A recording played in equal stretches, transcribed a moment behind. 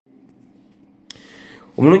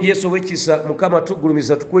omulungi Yesu ow'ekisa Mukama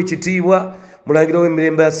tugulumiza tukuwa ekitiibwa mulangira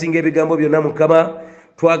w'emirembe asinga ebigambo byonna Mukama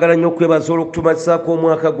twagala nnyo okwebaza olw'okutumalizaako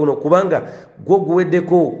omwaka guno kubanga gwo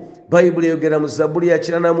guweddeko. Bayibuli eyogera mu Zabbuli ya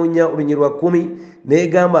 44 olunyi lwa 10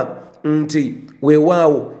 n'egamba nti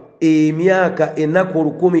weewaawo emyaka ennaku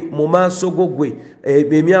 1000 mu maaso go ggwe,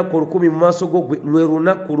 emyaka 1000 mu maaso go ggwe lwe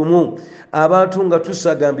lunaku lumu. Abantu nga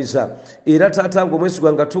tusagambiza era taata nga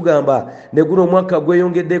omwesigwa nga tugamba ne guno omwaka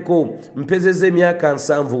gweyongeddeko mpezeza emyaka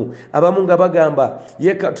 7. Abamu nga bagamba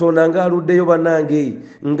ye Katonda ng'aluddeyo bannange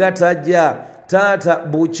nga tajja. Taata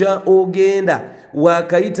bukya ogenda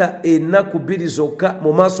wakayita ennaku 2 zokka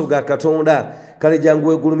mu maaso ga Katonda. Kale jangu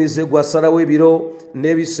wegulumize gwasalawo ebiro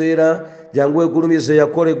n'ebiseera, jangu wegulumize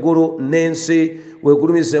yakola eggulu n'ensi,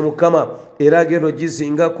 wegulumize Mukama era agenda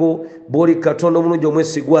ogizingako bw'oli Katonda omulungi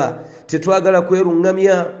omwesigwa. Tetwagala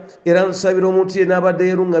kweruŋŋamya era nsabira omuntu yenna abadde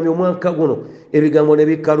yeruŋŋamya omwaka guno ebigambo ne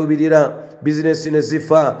bikkalubirira, bizinesi ne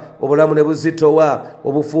zifa, obulamu ne buzitowa,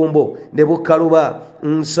 obufumbo ne bukaluba.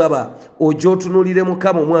 Nsaba ojja otunuulire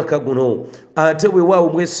Mukama omwaka guno ate weewaawo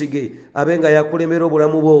mwesige abe nga yakulemera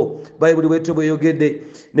obulamu bwo. Bayibuli bwetyo bweyogedde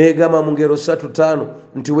n'egamba mu ngero 3:5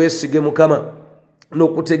 nti weesige Mukama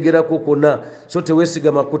n'okutegerako kwonna, so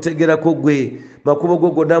teweesigama kutegerako gwe. Makubo go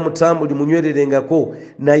gonna mutambuli munywererengako,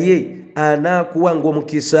 naye anaakuwanga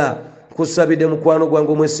omukisa. Kusabidde mukwano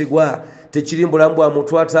gwange omwesigwa, tekiri mbulamu bwa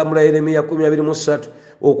muntu atambula. Yeremiya 12:3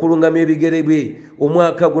 okuluŋŋamya ebigere bye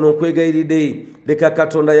omwaka guno nkwegayiridde. Leka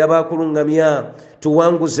Katonda yaba akuluŋŋamya,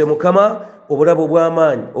 tuwanguze Mukama obulamu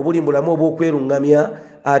obw'amaanyi obuli mbulamu obw'okweruŋŋamya.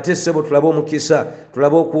 Ate ssebo tulabe omukisa,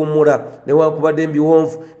 tulabe okuwummula newankubadde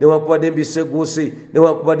mbiwonvu, newankubadde mbiseguusi,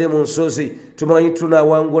 newankubadde mu nsozi, tumanyi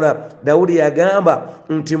tunaawangula. Dawudi yagamba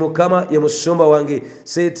nti Mukama ye musumba wange,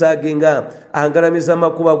 seetaagenga. Angalamiza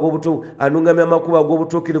amakubo ag'obutu, anuŋŋamya amakubo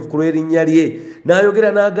ag'obutuukirivu ku lw'erinnya lye.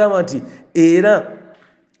 N'ayogera n'agamba nti era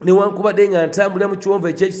newankubadde nga ntambulira mu kiwonvu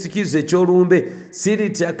eky'ekisikizo eky'olumbe,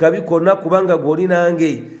 siritya kabi konna kubanga gw'oli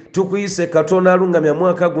nange. Tukuyise Katonda alungamya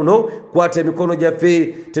mwaka guno, kwata emikono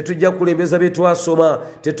gyaffe. Tetujja kulembeza bye twasoma,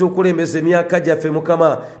 tetukulembeza emyaka gyaffe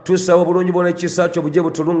Mukama. Tusaba obulungi bwonna ekisa kyo bujje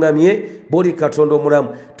butulungamye bw'oli Katonda omulamu.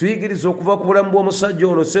 Tuyigirize okuva ku bulamu bw'omusajja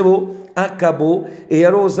ono ssebo Akabu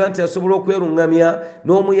eyalowooza nti asobola okweruŋŋamya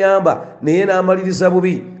n'omuyamba naye n'amaliriza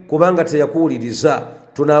bubi kubanga teyakuwuliriza.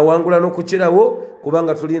 Tunaawangula n'okukirawo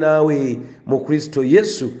kubanga tuli naawe mu Kristo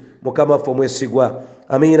Yesu Mukama waffe omwesigwa.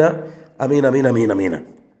 Amiina, amiina, amiina, amiina, amiina.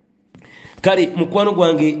 Kale mukwano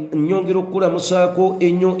gwange nnyongera okukulamusaako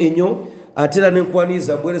ennyo ate era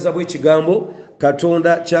nenkwaniza buweereza bw'ekigambo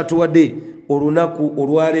Katonda kyatuwadde olunaku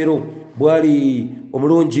olwaleero. Bwali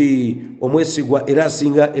omulungi omwesigwa era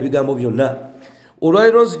asinga ebigambo byonna.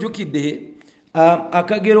 Olwaleero nzijukidde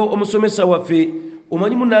akagero omusomesa waffe.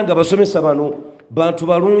 Omanyi munnange abasomesa bano bantu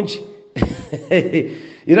balungi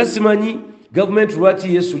era simanyi gavumenti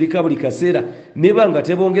lwaki yesulika buli kaseera neba nga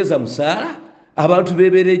tebongeza musaala abantu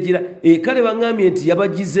beberegira. Kale baŋŋambye nti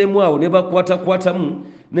yabagizeemu awo ne bakwatakwatamu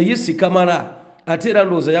naye sikamala. Ate era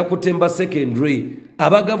ndowooza yakutte mba secondary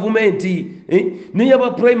aba gavumenti naye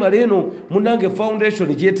aba primary eno munnange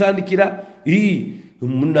foundation gyetandikira.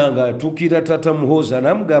 Munnange atuukira tata Muhooza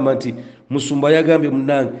n'amugamba nti Musumba yagambye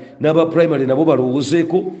munnange n'aba primary nabo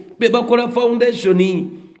balowoozeeko be bakola foundation.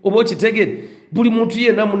 Oba okitegedde buli muntu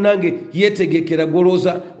yenna munnange yeetegekera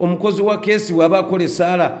golooza omukozi wa keesi waba akola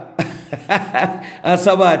essaala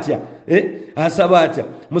asaba atya asaba atya.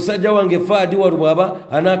 Musajja wange Faadi walubwaba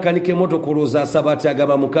anaakanika emotoka olowooza asaba atya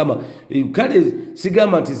agamba Mukama. Kale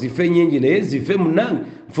sigamba nti zife nnyingi naye zife munnange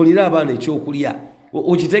nfunira abaana ekyokulya.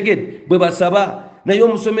 Okitegedde bwe basaba naye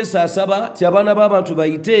omusomesa asaba ti abaana b'abantu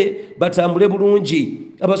bayite batambule bulungi.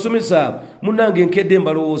 Abasomesa munnange nkedde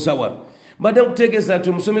mbalowooza wano. Mbadde nkutegeeza nti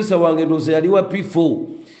omusomesa wange ndowooza yali wa P4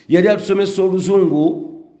 yali atusomesa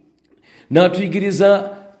Oluzungu n'atuyigiriza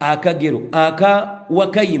akagero aka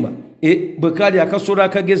Wakayima bwe kaali akasolo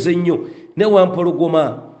akageze ennyo ne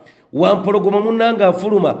Wampologoma. Wampologoma munnange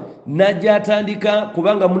afuluma n'ajja atandika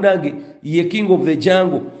kubanga munnange ye king of the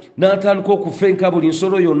jungle n'atandika okufenka buli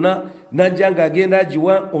nsolo yonna n'ajja ng'agenda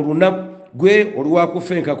agiwa olunaku gwe oli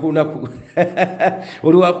wakufenka ku lunaku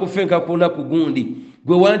oli wakufenka ku lunaku gundi.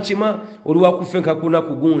 Gwe wankima oli wakufenka ku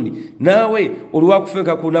lunaku gundi, naawe oli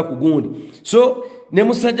wakufenka ku lunaku gundi. So ne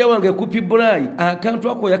musajja wange Kupibulayi akantu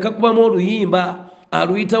ako yakakubamu oluyimba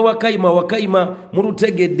aluyita Wakayima. Wakayima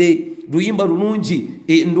mulutegedde luyimba lulungi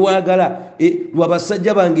ndwagala lwa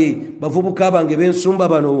basajja bange bavubuka bange b'ensumba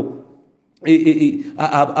bano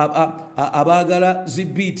abaagala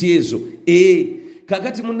zibiiti ezo.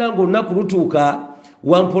 Kakati munnange olunaku lutuuka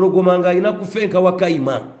Wampologoma ng'alina kufenka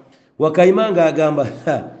Wakayima. Wakayima ng'agamba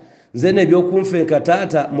nze n'ebyokunfenka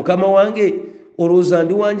taata mukama wange olowooza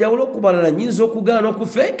ndi wanjawulo okubalala nyinza okugaana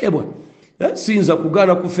okufenkebwa? Siyinza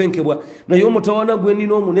kugaana kufenkebwa, naye omutawaana gwe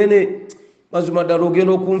nnina omunene mazima ddala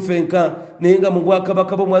ogenda okunfenka, naye nga mu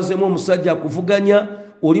bwakabaka bwemwazeemu omusajja akuvuganya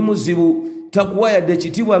oli muzibu, takuwa yadde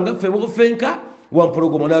ekitiibwa nga ffe bofenka.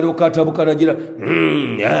 Wampologoma n'alyoka atabuka nagira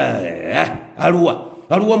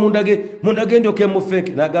aluwa mundage ndyoke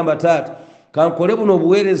mufenke. N'agamba taata kankole buno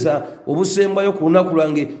obuweereza obusembayo ku lunaku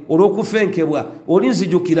lwange olw'okufenkebwa, oli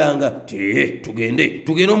nzijukiranga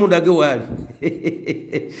tugende omundage waali.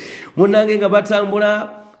 Munnange nga batambula,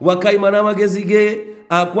 Wakayima n'amagezi ge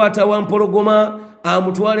akwata Wampologoma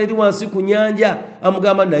amutwala eri wansi ku nyanja,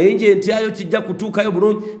 amugamba naye nje ntyayo kijja kutuukayo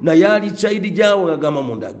bulungi, naye ali chaidi gyawe. Agamba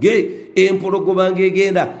mundage empologoma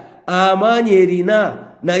ng'egenda, amaanyi erina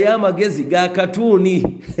naye amagezi ga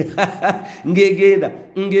katuuni ng'egenda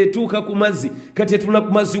ng'etuuka ku mazzi. Kati etunula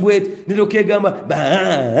ku mazzi bweti niryoka egamba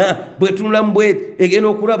bwetunulamu bweti egenda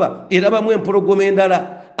okulaba erabamu empologoma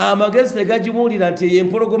endala. Amagezi tegagibuulira nti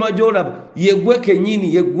empologoma gy'olaba yeggwe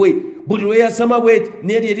kennyini, yeggwe buli lwe yasama bweti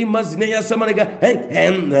n'eri eri mu mazzi neyasama nega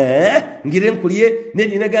ngire nkulye,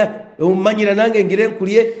 n'eri nega omanyira nange ngire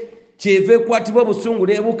nkulye. Kyeva ekwatibwa obusungu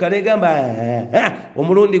n'ebuuka negamba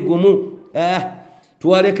omulundi gumu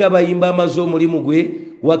twaleka abayimba amaze omulimu gwe.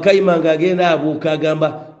 Wakayima ng'agenda abuuka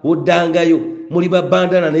agamba oddangayo muli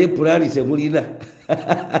babandana naye pulaani tebulina.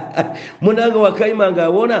 Munange Wakayima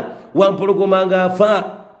ng'awona, Wampologoma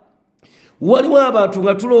ng'afa. Waliwo abantu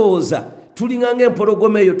nga tulowooza tulinganga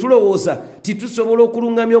empologoma eyo, tulowooza titusobola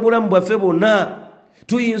okulungamya obulamu bwaffe bwonna,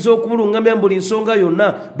 tuyinza okubulungamya buli nsonga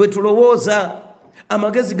yonna bwe tulowooza.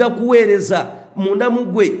 Amagezi gakuweereza munda mu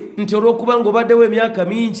ggwe nti olw'okuba ng'obaddewo emyaka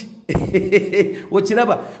mingi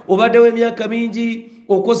okiraba, obaddewo emyaka mingi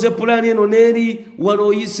okoze pulaani eno n'eri wano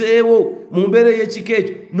oyiseewo mu mbeera ey'ekika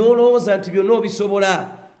ekyo n'olowooza nti byonna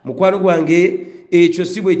obisobola. Mukwano gwange ekyo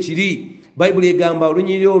si bwe kiri. Bayibuli egamba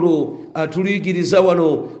olunyiri olwo atuluyigiriza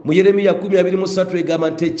wano mu Yeremiya 12:3 egamba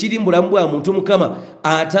nti tekiri mu bulamu bwa muntu Mukama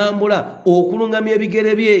atambula okulungamya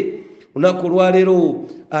ebigere bye. Lunaku olwaleero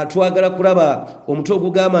twagala kulaba omutwe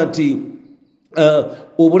ogugamba nti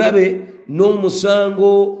obulabe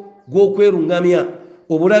n'omusango gw'okwerungamya,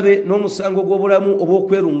 obulabe n'omusango gw'obulamu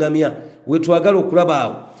obw'okwerungamya we twagala okulaba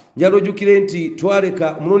awo. Njala ojjukire nti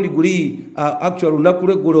twaleka omulundi guli actual lunaku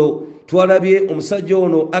lw'eggulo twalabye omusajja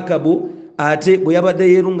ono Akabu ate bwe yabadde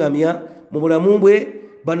yeerungamya mu bulamu bwe,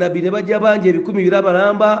 bannabbi ne bajja bangi 100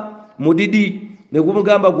 balamba mudidi ne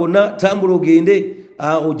gumugamba gwonna tambula ogende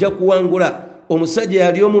ojja kuwangula. Omusajja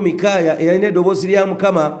yali omu Mikaaya eyalina eddoboozi lya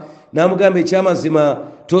Mukama n'amugamba ekyamazima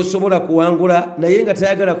tosobola kuwangula, naye nga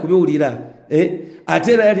tayagala kubiwulira.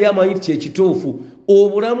 Ate era yali amanyi ti kyekituufu.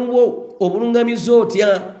 Obulamu bwo obulungamiza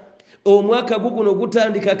otya? Omwaka guno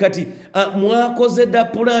gutandika kati mwakoze dda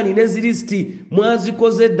pulaani ne zilisiti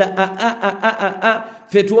mwazikoze dda.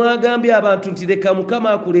 Ffe twagambye abantu nti leka Mukama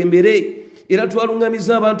akulembere, era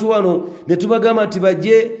twalungamiza abantu wano ne tubagamba nti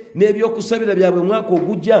bajje n'ebyokusabira byabwe mwaka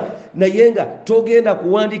ogujja, naye nga togenda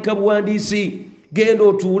kuwandiika buwandiisi. Genda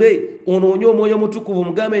otuule onoonye Omwoyo Mutukuvu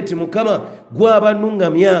mugambe nti Mukama gwaba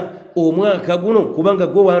nnungamya omwaka guno kubanga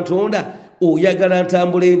gwe wantonda, oyagala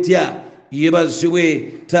ntambule ntya?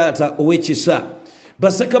 Yebazibwe taata ow'ekisa.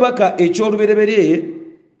 Bassekabaka ekyolubereberye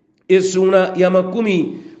essuula ya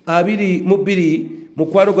 22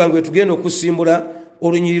 mukwano gwange tugenda okusimbula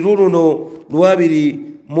olunyiri luno lwa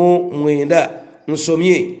 29.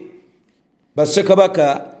 Nsomye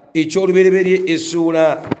Bassekabaka ekyolubereberye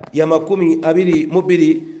essuula ya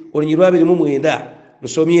 22 olunyiri lwa 29.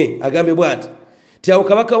 Nsomye agambe bw'ati ti awo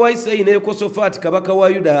kabaka wa Isirayiri ne Yekosafaati kabaka wa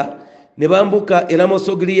Yuda ne bambuka e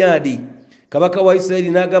Lamosogiliyadi. Kabaka wa Isirayiri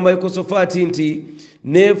n'agamba Yekosafaati nti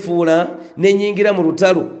neefuula nenyingira mu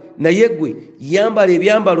lutalo, naye ggwe yambala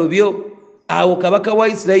ebyambalo byo. Awo kabaka wa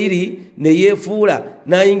Isirayiri ne yeefuula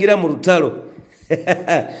n'ayingira mu lutalo.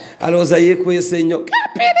 Alowooza yeekwese nnyo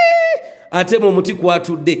kapere ate mu muti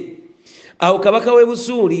kwatudde. Awo kabaka w'e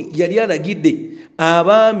Busuuli yali alagidde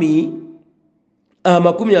abaami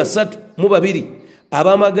 32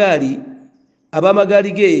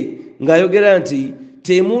 ab'amagaali ge ng'ayogera nti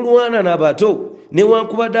temulwana na bato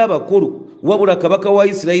newankubadde abakulu, wabula kabaka wa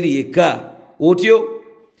Isirayiri yekka. Otyo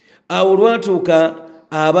awo lwatuuka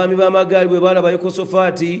abaami b'amagaali bwe baalaba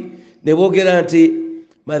Yekosafaati ne boogera nti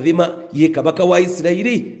mazima ye kabaka wa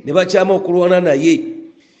Isirayiri, ne bakyama okulwana naye.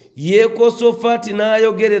 Yekosafaati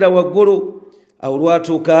n'ayogerera waggulu. Awo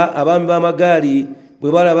lwatuuka abaami b'amagaali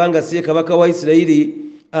bwe baalaba nga si ye kabaka wa Isirayiri,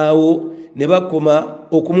 awo ne bakoma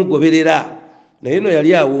okumugoberera, naye no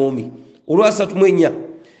yali awoomi. Olwa34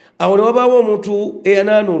 awo ne wabaawo omuntu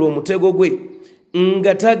eyanaanuula omutego gwe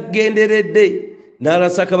nga tagenderedde,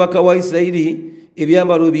 n'alasa kabaka wa Isirayiri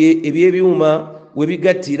ebyambalo bye ebyebyuma we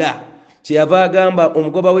bigattira. Kyeyava agamba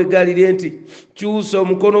omugoba w'eggaali lye nti kyusa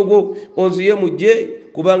omukono gwo onziye mujje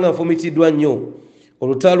kubanga nfumitiddwa nnyo.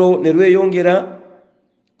 Olutalo ne lweyongera.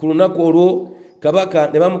 Ku lunaku olwo kabaka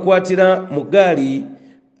ne bamukwatira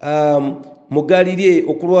mu ggaali lye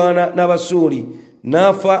okulwana n'Abasuuli,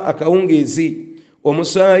 n'afa akawungeezi.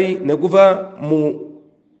 Omusaayi ne guva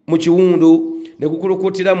mu kiwundu ne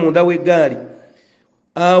gukulukutira munda w'eggaali.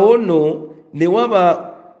 Awo nno ne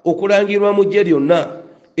waba okulangirwa mu ggye lyonna,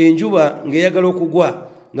 enjuba ng'eyagala okugwa,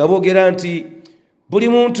 nga boogera nti buli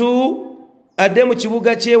muntu adde mu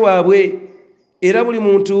kibuga ky'ewaabwe era buli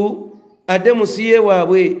muntu adde mu nsi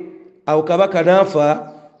y'ewaabwe. Awo kabaka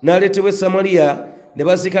n'afa, n'aleetebwa e Samaliya, ne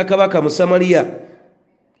bazika kabaka mu Samaliya.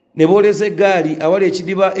 Ne booleza eggaali awali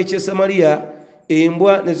ekidiba eky'e Samaliya,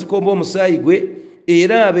 embwa ne zikomba omusaayi gwe,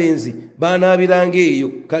 era abenzi baanaabiranga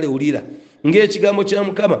eyo. Kale wulira ng'ekigambo kya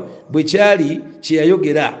Mukama bwe kyali kye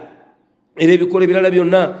yayogera. Era ebikola ebirala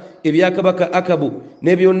byonna ebya kabaka Akabu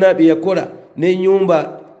ne byonna bye yakola,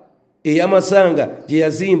 n'ennyumba ey'amasanga gye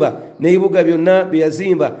yazimba, n'ebibuga byonna bye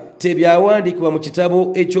yazimba, tebyawandiikibwa mu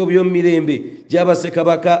kitabo eky'ebyomumirembe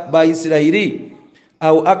gy'abassekabaka ba Isirayiri?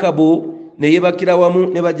 Awo Akabu ne yeebakira wamu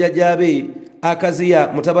ne bajjajjaabe, Akaziya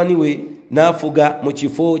mutabani we n'afuga mu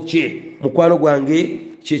kifo kye. Mukwano gwange,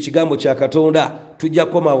 kye kigambo kya Katonda. Tujja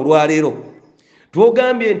kukoma olwaleero.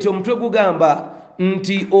 Twogambye nti omutwe gugamba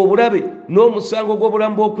nti obulabe n'omusango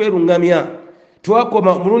gw'obulamu bw'okweruŋŋamya.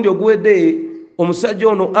 Twakoma omulundi oguwedde omusajja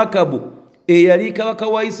ono Akabu eyali kabaka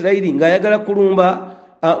wa Isirayiri ng'ayagala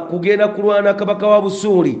kugenda kulwana kabaka wa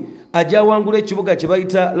Busuuli ajja awangula ekibuga kye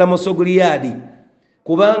bayita Lamosogoliyadi,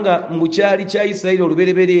 kubanga mu kyali kya Isirayiri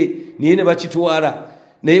olubereberye naye ne bakitwala.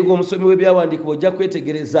 Naye ng'omusomi w'ebyawandiikibwa ojja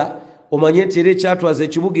kwetegereza omanye nti era ekyatwaza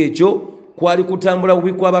ekibuga ekyo kwali kutambula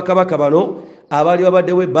bubi kwa bakabaka bano abaali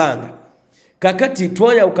babaddewo ebbanga. Kakati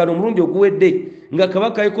twayawukana omulundi oguwedde nga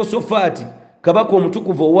kabaka Yekosafaati, kabaka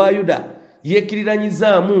omutukuvu owa Yuda,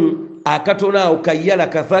 yeekiriranyizaamu akatono awo kayala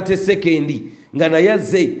ka 30 sekendi nga naye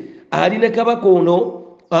azze ali ne kabaka ono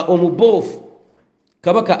omuboofu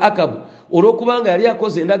kabaka Akabu, olw'okubanga yali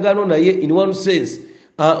akoze endagaano naye in one sense,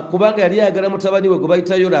 kubanga yali ayagala mutabani we gwe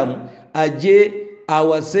bayita Yoramu ajje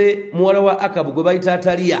awase muwala wa Akabu gwe bayita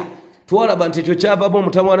Ataliya. Twalaba nti ekyo kyavamu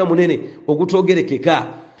omutamwana munene ogutoogerekeka.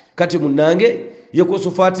 Kati munnange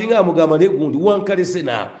Yekosafaati ng'amugamba ne gundi wankalese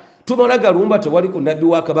naawe tumala galumba tewali ku nabbi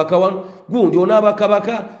wa kabaka wano, gundi onaaba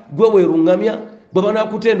kabaka gwe weeruŋŋamya, bwe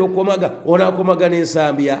banaakutenda okukomaga onaakomaga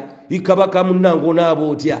n'ensambya. Kabaka munnange onaaba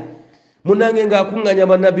otya? Munnange ng'akuŋŋanya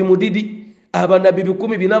bannabbi mudidi, abannabbi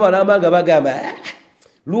 100 balamba nga bagamba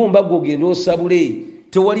lumba gwe ogenda osabule.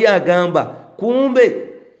 Tewali agamba. Kumbe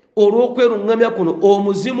olw'okweruŋŋamya kuno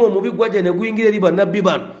omuzimu omubi gwajja ne guyingira eri bannabbi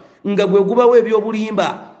bano nga gwe gubawo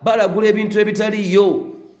ebyobulimba, balagula ebintu ebitaliiyo.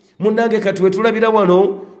 Munnange kati wetulabira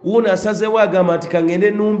wano wuno asazeewo agamba nti kangende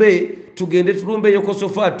ennumbe tugende tulumbe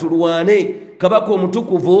Yekosafaati tulwane. Kabaka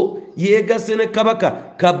omutukuvu yeegasse ne kabaka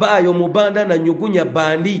Kabaayo Mubanda na Nyugunya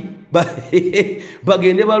Bandi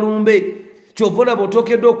bagende balumbe. Kyova olaba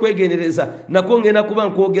otookedde okwegendereza, nako ngenda kuba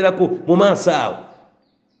nkwogerako mu maaso awo.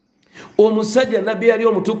 Omusajja nabbi yali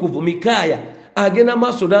omutukuvu Mikaaya agenda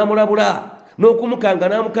maaso n'amulabula n'okumukanga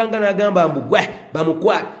n'amukanga n'agamba mbu gwe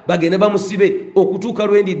bamukwate bagende bamusibe okutuuka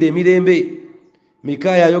lwendidde emirembe.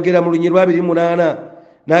 Mikaaya ayogera mu Lunyiriri 28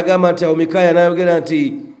 n'agamba nti awo Mikaaya n'ayogera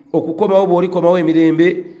nti okukomawo bw'olikomawo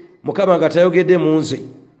emirembe, Mukama nga tayogedde mu nze.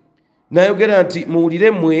 N'ayogera nti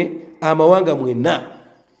muwulire mmwe amawanga mwenna.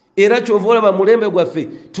 Era kyova olaba mulembe gwaffe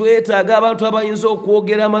twetaaga abantu abayinza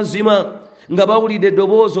okwogera amazima nga bawulidde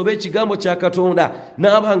eddoboozi oba ekigambo kya Katonda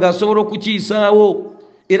n'abanga asobola okukiyisaawo.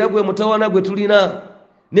 Era gwe mutawana gwe tulina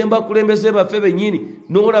ne mbakulembeze baffe bennyini,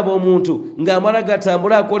 n'olaba omuntu ng'amala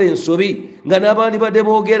gatambula akola ensobi nga n'abandi badde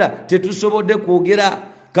boogera tetusobodde kwogera.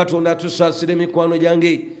 Katonda tusaasire mikwano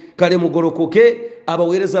gyange. Kale mugolokoke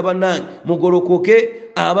abaweereza bannange, mugolokoke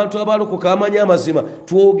abantu abalokoka amanya amazima,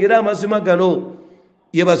 twogere amazima gano.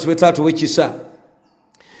 Yebazibwe Taata ow'ekisa.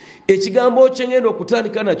 Ekigambo kyengenda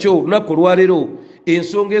okutandika nakyo olunaku olwaleero,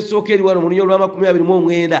 ensonga esooka eri wano mu Lunyiriri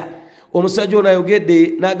 29. Omusajja ono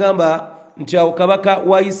ayogedde n'agamba nti awo kabaka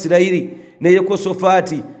wa Isirayiri ne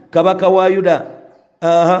Yekosafaati kabaka wa Yuda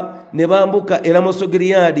ne bambuka e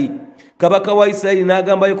Lamosogoliyadi. Kabaka wa Isirayiri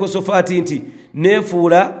n'agamba Yekosafaati nti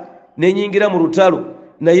neefuula nenyingira mu lutalo,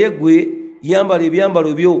 naye gwe yambala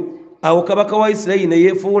ebyambalo byo. Awo kabaka wa Isirayiri ne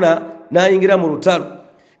yeefuula n'ayingira mu lutalo.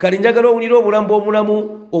 Kale njagala owulire obulamu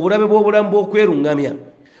bw'omulamu, obulabe bw'obulamu bw'okweruŋŋamya.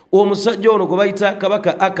 Omusajja ono gwe bayita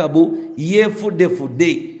kabaka Akabu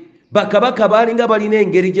yeefuddefudde. Bakabaka baalinga balina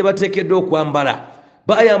engeri gye bateekeddwa okwambala.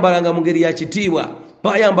 Baayambalanga mu ngeri ya kitiibwa,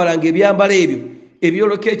 baayambalanga ebyambalo ebyo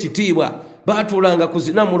ebyoloka ekitiibwa baatuulanga ku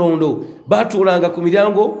zinamulondo, baatuulanga ku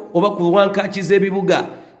miryango oba ku wankaki z'ebibuga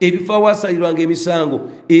ebifo awaasalirwanga emisango,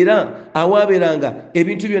 era awaaberanga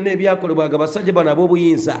ebintu byonna ebyakolebwaga basajja bano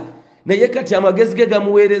ab'obuyinza. Naye kati amagezi ge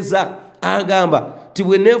gamuweereza, agamba ti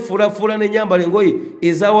bwe neefuulafuula ne nyambala engoye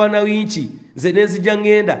ezawanawinki nze nenzija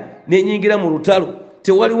ŋŋenda nenyingira mu lutalo,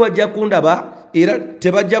 tewaliwo ajja kundaba era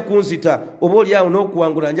tebajja kunzita, oba oli awo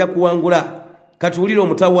n'okuwangula nja kuwangula. Katuwulire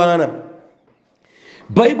omutawaana.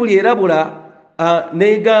 Bayibuli erabula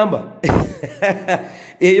n'egamba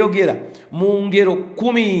eyogera mu ngero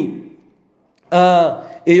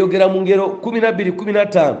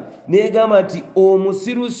 12:15 n'egamba nti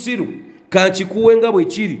omusirusiru kankikuwe nga bwe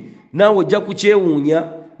kiri, naawe ojja kukyewuunya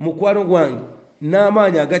mukwano gwange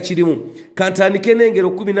n'amaanyi agakirimu. Kantandike n'engero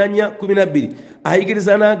 14:12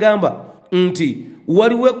 ayigiriza n'agamba nti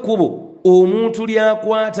waliwo ekkubo omuntu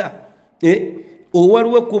lyakwata,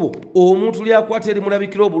 waliwo ekkubo omuntu lyakwata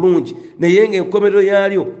erimulabikira obulungi, naye ng'enkomerero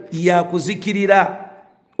yaalyo yakuzikirira.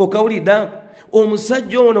 Okawulidde?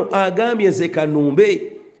 Omusajja ono agambye nze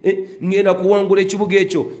kanumbe ngenda kuwangula ekibuga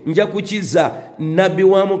ekyo, nja kukizza. Nabbi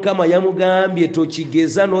wa Mukama yamugambye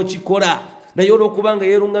tokigeza n'okikola, naye olw'okubanga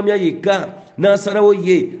yeeruŋŋamya yekka n'asalawo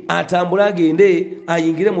ye atambule agende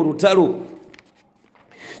ayingire mu lutalo.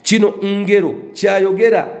 Kino ngero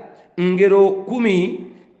kyayogera, ngero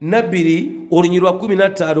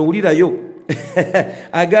 12:15 owulirayo.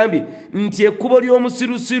 Agambye nti ekkubo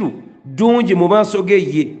ly'omusirusiru ddungi mu maaso ge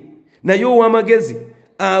ye, naye ow'amagezi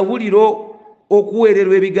awulira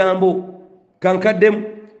okuweererwa ebigambo. Kankaddemu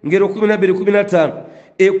ngero 12:15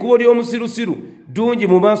 ekkubo ly'omusirusiru ddungi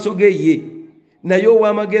mu maaso ge ye, naye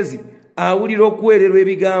ow'amagezi awulira okuweererwa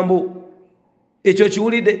ebigambo. Ekyo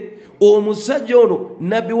kiwulidde? Omusajja ono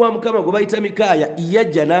nabbi wa Mukama gwe bayita Mikaaya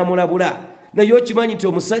yajja n'amulabula, naye okimanyi nti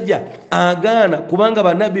omusajja agaana kubanga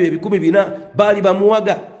bannabbi 400 baali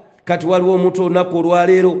bamuwaga. Kati waliwo omuntu olunaku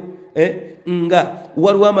olwaleero nga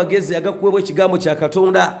waliwo amagezi agakuweebwa ekigambo kya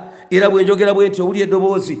Katonda, era bwenjogera bwenti owulya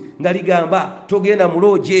eddoboozi nga ligamba togenda mu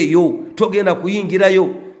loogi eyo, togenda kuyingirayo.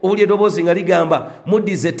 Owulya eddoboozi nga ligamba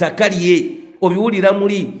muddize ettaka lye, obiwulira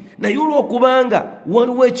muli. Naye olw'okubanga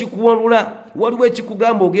waliwo ekikuwalula, waliwo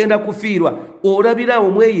ekikugamba ogenda kufiirwa, olabirawo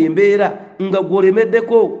mweyo embeera nga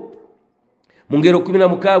gwolemeddeko. Mu ngero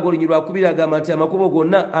 16:2 agamba nti amakubo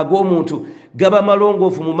gonna ag'omuntu gaba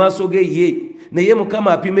malongoofu mu maaso ge ye, naye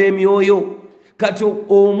Mukama apima emyoyo. Kati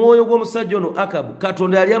omwoyo gw'omusajja ono Akabu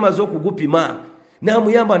Katonda yali amaze okugupima,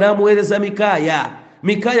 n'amuyamba n'amuweereza Mikaaya.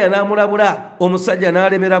 Mikaaya n'amulabula, omusajja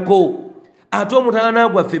n'alemerako. Ate omutaana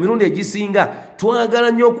gwaffe emirundi egisinga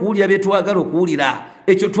twagala nnyo okuwulira bye twagala okuwulira.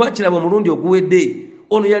 Ekyo twakiraba omulundi oguwedde.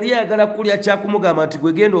 Ono yali yagala kulya kyakumugamba nti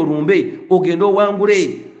gwe genda olumbe ogenda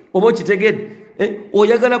owangule, oba okitegedde.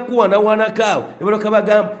 Oyagala kuwanawanakaawo ebaloka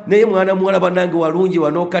bagamba naye mwana muwala bannange walungi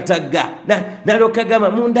wanookatagga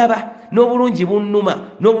nalokagamba mundaba n'obulungi bunnuma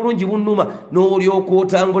n'obulungi bunnuma, n'olyoka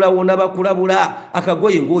otambula wonna bakulabula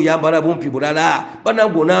akagoye ng'oyambala bumpi bulala.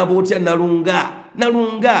 Bannange onaaba otya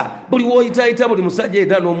nalunga buli woyitayita buli musajja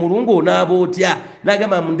era n'omulungu onaaba otya.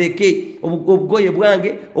 N'agamba mundeke obugoye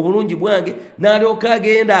bwange obulungi bwange, n'alyoka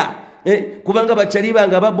agenda kubanga bakyali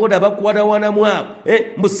bange ababoda bakuwanawanamw abo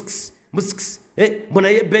musikisi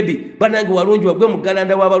munaye bebi bannange walungi wagwe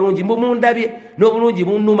mugalanda w'abalungi mundabye n'obulungi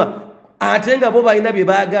bunnuma. Ate nga bo balina bye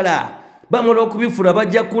baagala, bamala okubifuna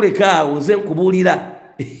bajja kuleka awo nze nkubuulira.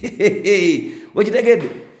 Okitegedde?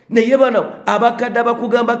 Naye bano abakadde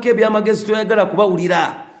abakugambako ebyamagezi toyagala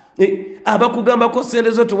kubawulira, abakugambako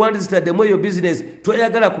sente zo tuwandizitaddemu eyo bizinesi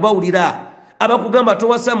toyagala kubawulira, abakugamba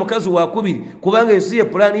towasa mukazi wakubiri kubanga ensi ye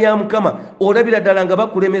pulaani ya Mukama, olabira ddala nga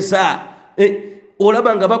bakulemesa.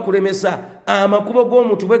 Olaba nga bakulemesa. Amakubo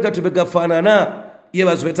g'omuntu bwe gatyo bwe gafaanana.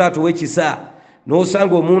 Yeebazibwe Taata ow'ekisa.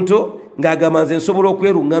 N'osanga omuntu ng'agamba nze nsobola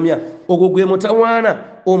okweruŋŋamya. Ogwo gwe mutawaana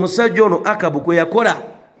omusajja ono Akabu kwe yakola.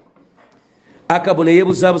 Akabu ne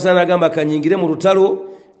yeebuzaabuza n'agamba kanyingire mu lutalo,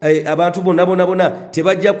 abantu bonna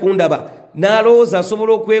tebajja kundaba. N'alowooza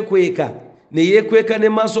asobola okwekweka, ne yeekweka ne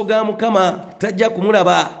maaso ga Mukama tajja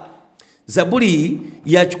kumulaba. Zabuli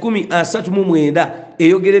ya 139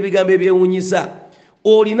 eyogera ebigambo ebyewuunyisa.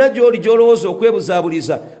 Olina gy'oli gy'olowooza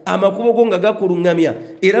okwebuzaabuliza amakubo go nga gakuluŋŋamya,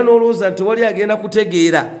 era n'olowooza nti wali agenda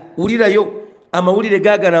kutegeera. Wulirayo amawulire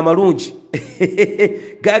gaagano amalungi.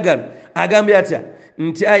 Gaagano agambye atya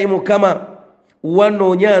nti ayi Mukama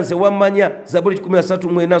wannoonya nze wammanya. Zabuli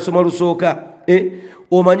 13:4 asoma lusooka.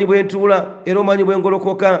 Omanyi bwe ntuula era omanyi bwe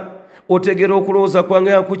ngolokoka, otegeera okulowooza kwange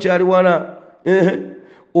yankukyali wana.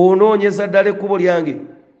 Onoonyeza ddala ekkubo lyange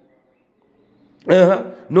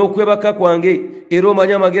n'okwebaka kwange, era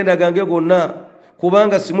omanyi amagenda gange gonna,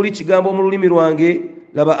 kubanga simuli kigambo mu lulimi lwange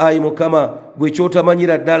laba ayi mukama gwe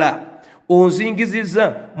kyotamanyira ddala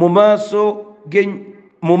onzingizizza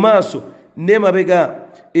mu maaso n'emabega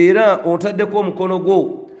era ontaddeko omukono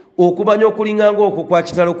gwo okumanya okulinganga okwo kwa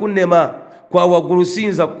kitalo kunnema kwa waggulu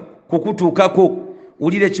siyinza kukutuukako.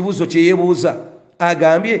 Wulira ekibuuzo kye yeebuuza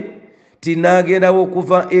agambye ti naagendawo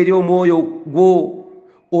okuva eri omwoyo gwo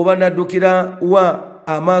oba naddukira wa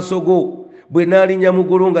amaaso go bwe naalinnya mu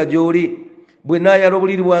ggulu nga gy'oli bwe naayala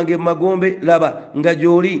obuliri bwange mu magombe laba nga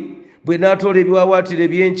gy'oli bwe naatoola ebiwaawaatiro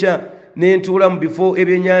eby'enkya ne ntuula mu bifo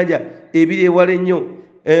ebyennyanja ebiri ewala ennyo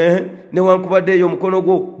newankubadde eyo omukono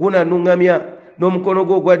gwo gunanuŋŋamya n'omukono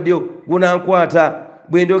gwo ogwa ddyo gunankwata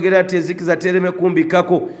bwe ndogera nti enzikiza tereme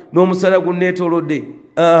kumbikako n'omusana gunneetoolodde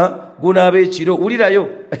gunaaba ekiro. Wulirayo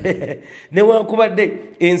newankubadde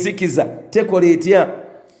enzikiza tekola etya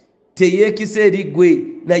teyeekisa eri ggwe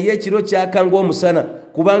naye ekiro kyaka ng'omusana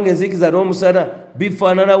kubanga enzikiza n'omusana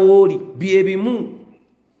bifaanana wooli byebimu.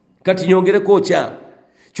 Kati nyongereko kya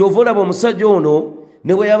kyova olaba omusajja ono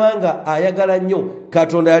ne bwe yabanga ayagala nnyo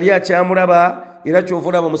Katonda yali akyamulaba era kyova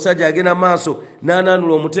olaba omusajja agenda maaso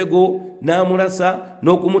n'anaanula omutego n'amulasa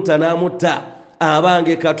n'okumutta n'amutta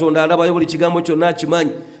abange Katonda alabayo buli kigambo kyonna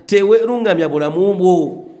akimanyi. Teweerungamya bulamu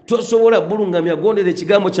bwo tosobola bulungamya gondera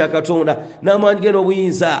ekigambo kya Katonda n'amaanyi ge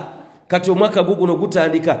n'obuyinza. Kati omwaka guno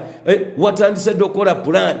gutandika watandise dde okukola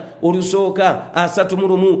plan olusooka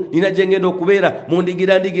 31 nina gye ngenda okubeera mu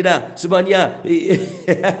ndigira simanya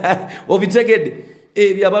obitegedde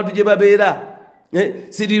ebyo abantu gye babeera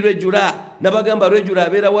siri lwejjula nabagamba lwejjula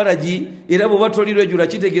abeera waragi era bw'oba toli lwejjula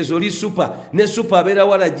kitegeeza oli supa ne supa abeera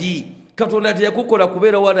waragi. Katonda teyakukola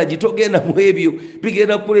kubeera waragi togenda mu ebyo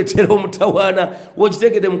bigenda kukuleetera omutawaana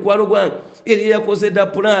wokitegedde mukwano gwange eri yakoze dda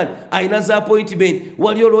plan ayina za appointment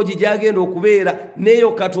wali olwogi gyagenda okubeera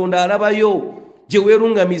neyo Katonda alabayo gye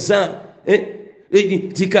weerungamiza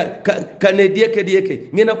kanedyekedyeke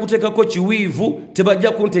ngenda kuteekako kiwiivu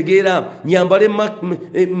tebajja kuntegeera nyambale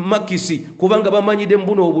makisi kubanga bamanyidde mu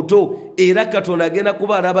buno obuto era Katonda agenda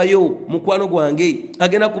kuba alabayo mukwano gwange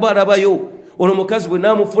agenda kuba alabayo. Ono mukazi bwe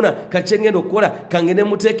naamufuna kakyengenda okukola kangende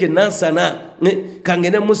muteeke nansana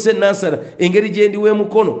kangende musse nansana engeri gye ndi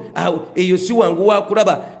w'emukono eyo si wangu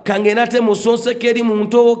wakulaba kangende ate musonseko eri mu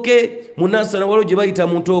ntooke mu nansana waliwo gye bayita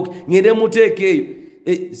mu ntooke ngende muteeke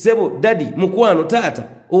eyo sebo dadi mukwano taata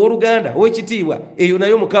ow'oluganda ow'ekitiibwa eyo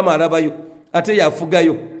nayo Mukama alabayo ate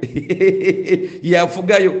yafugayo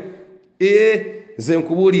yafugayo nze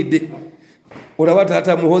nkubuulidde olaba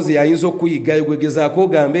taata muhozi yayinza okuyigayo gwegezaako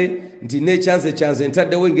ogambe nti nekyanze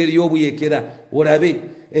ntaddewo engeri y'obuyekera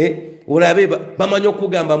olabe bamanyi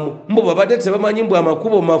okugamba mbu babadde tebamanyi mbu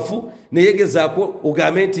amakubo mafu neyegezaako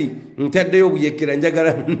ogambe nti ntaddeyo obuyekera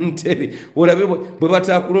njagala ntere olabe bwe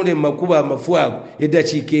bataakulonde mu makubo amafu ago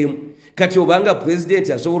eddakiika emu. Kati obanga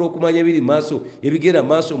pulezidenti asobola okumanya ebiri maaso ebigenda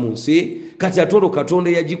maaso mu nsi kati ate olwo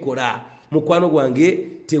Katonda yagikola mukwano gwange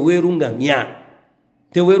teweerungamya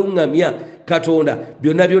Katonda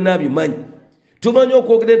byonna bimanyi. Tumanyi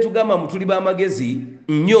okwogera ntugamba mutuli b'amagezi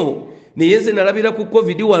nnyo naye nze nalabira ku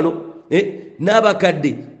covid wano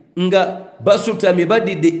n'abakadde nga basutamye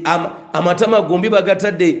badidde amatama gombi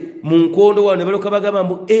bagatadde mu nkondo wano ne balyoka bagamba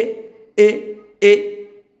mbu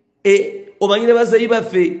omanyi ne bazeeyi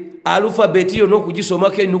baffe alufabeti yonna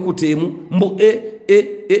okugisomako ennukuta emu mbu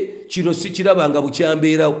kino sikirabanga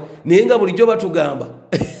bukyambeerawo naye nga bulijjo batugamba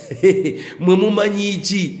mwe mumanyi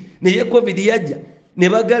ki naye covid yajja ne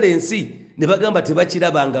bagala ensi ne bagamba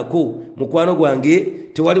tebakirabangako. Mukwano gwange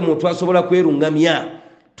tewali muntu asobola kwerungamya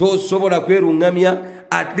tosobola kwerungamya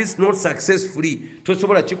at least not successfully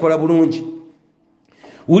tosobola kikola bulungi.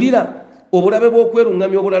 Wulira obulabe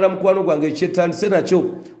bw'okwerungamya obulala mukwano gwange kyetandise nakyo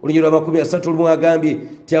olunyirwa 30 agambye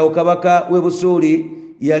ti awo kabaka w'e Busuuli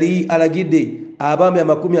yali alagidde abaami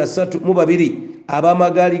 32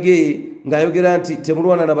 ab'amagaali ge ng'ayogera nti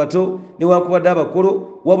temulwana na bato newankubadde abakulu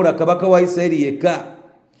wabula kabaka wa Isirayiri yekka.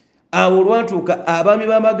 Awo olwatuuka abaami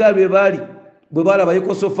b'amagaali bwe baalaba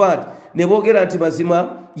Yekosafaati ne boogera nti mazima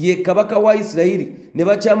ye kabaka wa Isirayiri ne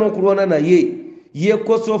bakyama okulwana naye.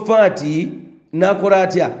 Yekosafaati n'akola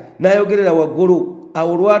atya n'ayogerera waggulu.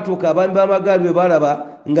 Awo olwatuuka abaami b'amagaali bwe baalaba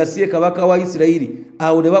nga si ye kabaka wa Isirayiri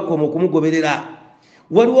awo ne bakoma okumugoberera.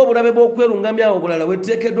 Waliwo obulabe bw'okwerungamya awo bulala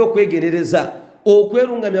wetuteekeddwa okwegerereza.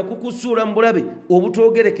 Okwerungamya kukusuula mu bulabe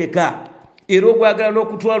obutoogerekeka era ogwagala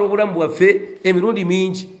n'okutwala obulamu bwaffe emirundi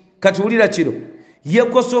mingi. Kati wulira kino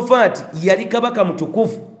Yekosafaati yali kabaka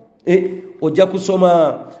mutukuvu. Ojja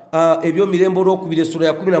kusoma ebyomirembe olwokubiri essula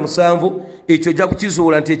ya 17 ekyo ojja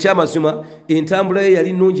kukizuula nti ekyamazima entambula ye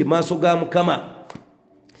yali nnungi maaso ga Mukama.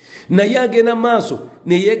 Naye agenda maaso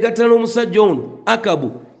ne yeegatta n'omusajja ono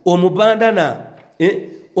Akabu omubandana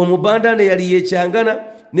omubandane yali yekyangana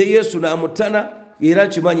ne Yesu n'amutana era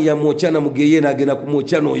kimanyi yamwokya namugeye n'agenda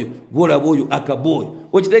kumwokya n'oyo gwolaba oyo akabooyo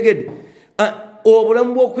okitegedde.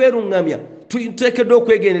 Obulamu bw'okweruŋŋamya tuteekeddwa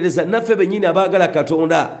okwegendereza naffe bennyini abaagala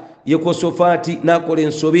Katonda. Yekosofaati n'akola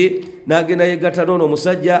ensobe n'agenda yegatta n'ono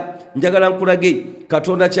omusajja. Njagala nkulage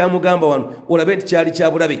Katonda kyamugamba wano olabe nti kyali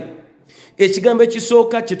kya bulabe. Ekigambo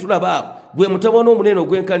ekisooka kye tulaba gwe mutabani omunene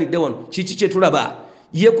ogwenkanidde wano kiki kye tulaba?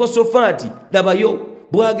 Yekosofaati labayo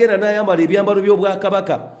bw'agenda n'ayambala ebyambalo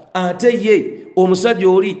by'obwakabaka ate ye omusajja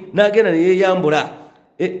oli n'agenda ne yeeyambula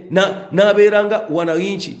n'abeeranga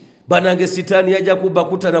wanayinki banange sitaani yajja kubba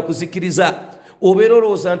kutana kuzikiriza. Obeera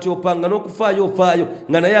olowooza nti opanga n'okufaayo ofaayo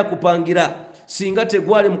nga naye akupangira singa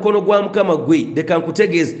tegwali mukono gwa Mukama gwe. Leka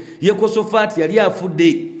nkutegeeze Yekosofaati yali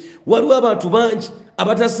afudde. Waliwo abantu bangi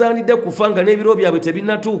abatasaanidde kufa nga n'ebiro byabwe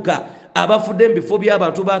tebinnatuuka abafudde mu bifo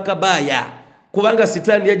by'abantu ba kabaaya kubanga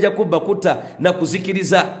sitaani yajja kubba kutta na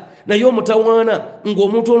kuzikiriza. Naye omutawaana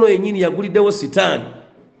ng'omuntu ono yennyini yaguliddewo sitaani.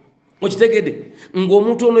 Okitegedde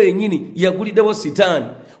ng'omuntu ono yennyini yaguliddewo sitaani.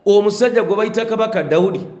 Omusajja gwe bayita kabaka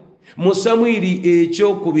Dawudi mu Samwiri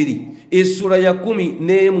ekyokubiri essula ya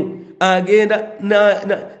 11 agenda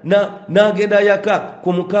n'agenda yaka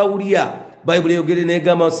ku muka Uliya. Bayibuli eyogere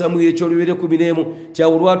n'egamba Samwiri ekyolubiri 11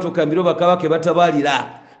 kyawulwatuuka mbiro bakabaka batabaalira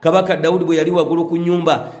kabaka Dawudi bwe yali waggulu ku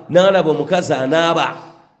nnyumba n'alaba omukazi anaaba.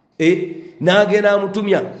 N'agenda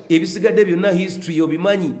amutumya ebisigadde byonna history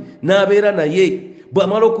obimanyi n'abeera naye.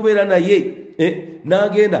 Bw'amala okubeera naye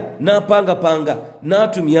n'agenda n'apangapanga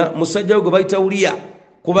n'atumya musajja we gwe bayita Uliya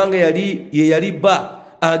kubanga yali bba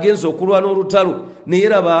agenza okulwana olutalo. Naye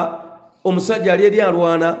raba omusajja ali eri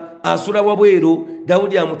alwana asula wabweru.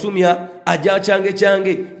 Dawudi amutumya ajja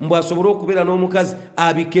cyange mbw asobole okubeera n'omukazi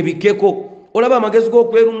abikebikeko. Olaba amagezi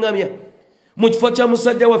g'okweruŋŋamya mu kifo kya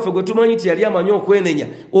musajja waffe gwe tumanyi nti yali amanyi okwenenya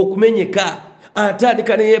okumenyeka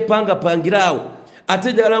atandika ne yeepangapangiraawo.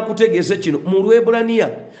 Ate njagala nkutegeeze kino mu Lwebbulaniya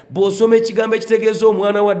bw'osoma ekigambo ekitegeeza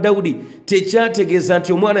omwana wa Dawudi tekyategeeza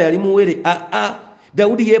nti omwana yali muwere.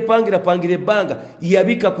 Dawudi yeepangirapangira ebbanga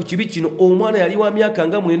yabika ku kibi kino omwana yali wa myaka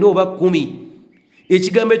nga 9 oba 10.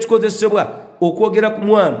 Ekigambo ekikozesebwa okwogera ku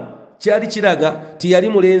mwana kyali kiraga ti yali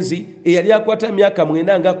mulenzi eyali akwata myaka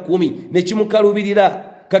 9 nga 10 ne kimukalubirira.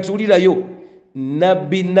 Kati wulirayo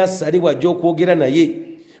nabbi Nasali bw'ajja okwogera naye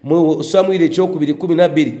mu Samwiri ekyokubiri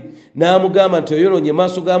 12 n'amugamba nti oyonoonye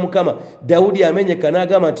maaso ga Mukama. Dawudi amenyeka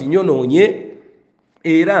n'agamba nti nyonoonye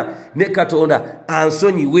era ne Katonda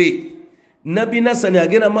ansonyiwe. Nabbi Nasani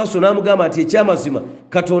agenda maaso n'amugamba nti ekyamazima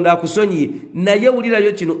Katonda akusonyiye naye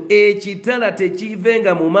wulirayo kino ekitala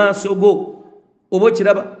tekiivenga mu maaso go. Oba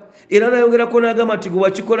okiraba? Era n'ayongerako n'agamba nti gwe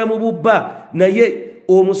wakikola mu bubba naye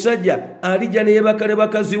omusajja alijja ne yeebaka ne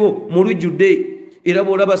bakazi bo mu lujjudde. Era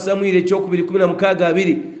bw'olaba Samwiri ekyokubiri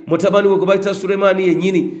 16 mutabani we gwe bayita Sulemaani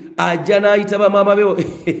yennyini ajja n'ayita bamaama be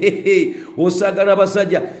osaagana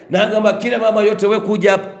abasajja n'agamba kila mama yote we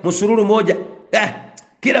kuja hapa musululu moja.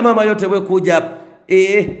 Kila mama yote we kuja hapa.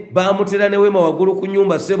 Baamutera ne wema waggulu ku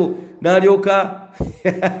nnyumba ssebo n'alyoka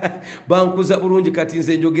bankuza bulungi. Kati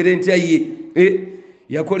nze njogere ntya ye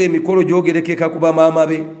yakola emikolo gyogerekeka ku bamaama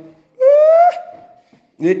be.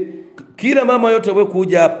 Kila mama yote we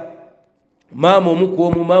kuja hapa. Mama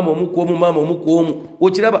omukwomu mama omukwomu mama omukwomu.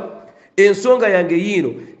 Okiraba ensonga yange yiino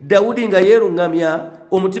Dawudi nga yeeruŋŋamya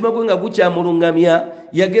omutima gwe nga gukyamuluŋŋamya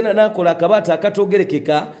yagenda n'akola akabaata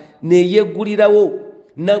akatogerekeka neyeggulirawo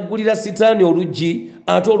n'aggulira sitaani oluggi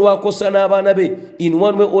ate olwakosa n'abaana be in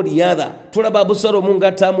one way or the other. Tulaba Abusalomu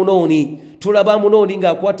ng'atta Amunooni, tulaba Amunooni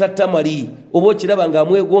ng'akwata Tamali oba okiraba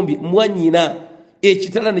ng'amwegombye mwannyina.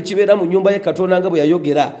 Ekitala ne kibeera mu nnyumba ye Katonda nga bwe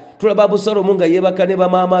yayogera. Tulaba Abusalomu nga yeebaka ne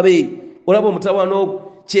bamaama be. Olaba omutawaana ogwo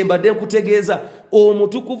kyembadde nkutegeeza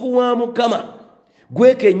omutukuvu wa Mukama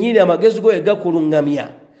gwe kennyini amagezi go yegakuluŋŋamya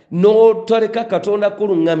n'otaleka Katonda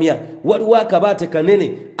kuluŋŋamya. Waliwo akabaate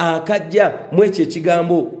kanene akajja mu ekyo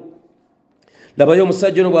ekigambo. Labayo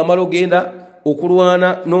omusajja ono bw'amala ogenda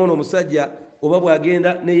okulwana n'ono omusajja oba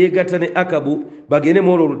bw'agenda ne yeegatta ne Akabu bagende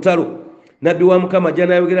mu olwo olutalo. Nabbi wa Mukama ajja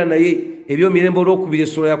n'ayogera naye ebyomirembe olwokubiri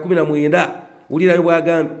essula ya 19. Wulirayo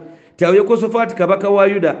bw'agambye ti awo Yekosafaati kabaka wa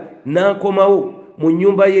Yuda n'akomawo mu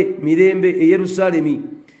nnyumba ye mirembe e Yerusaalemi.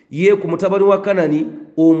 Yeeku mutabani wa Kanani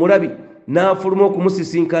omulabi n'afuluma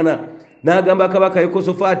okumusisinkana n'agamba kabaka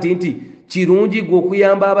Yekosafaati nti kirungi gwe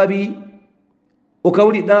okuyamba ababi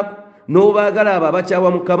okawulidde n'obaagala abo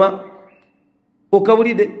abakyawa Mukama.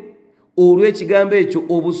 Okawulidde olw'ekigambo ekyo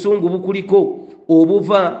obusungu bukuliko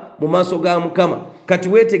obuva mu maaso ga Mukama. Kati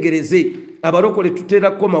weetegereze abalokole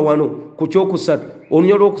tutera kukoma wano ku kyokusatu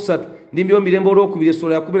olunya olwokusatu ndimbyo mirembe olwokubiri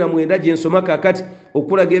essula ya 19 gye nsoma kaakati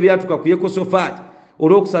okulaga ebyatuka ku Yekosafaati.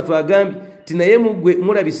 Olwokusatu agambye tinaye mugwe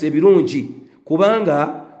mulabise ebirungi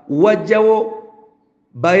kubanga wajjawo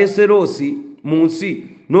baeserosi mu nsi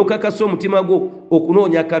n'okakasa omutima gwo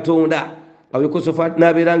okunoonya Katonda. Awo Yekosafaati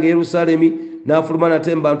n'abeera nga Yerusaalemi n'afuluma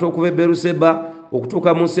nate mu bantu okuva e Beeruseba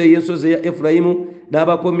okutuuka mu nsi ey'ensozi ya Efulayimu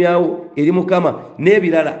n'abakomyawo eri Mukama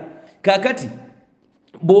n'ebirala. Kaakati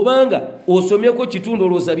bw'obanga osomyeko kitundu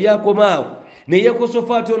olowooza byakomaawo, ne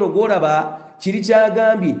Yekosafaati ono gw'olaba kiri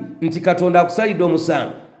kyagambye nti Katonda akusalidde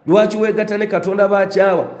omusango. Lwaki weegatta ne Katonda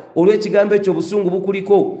b'akyawa? Olw'ekigambo ekyo obusungu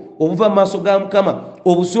bukuliko obuva mu maaso ga Mukama,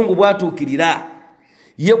 obusungu bwatuukirira.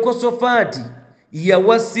 Yekosafaati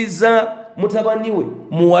yawasiza mutabani we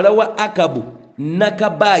muwala wa Akabu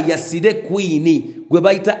Nakabaya Sire Queen gwe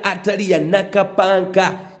bayita Ataliya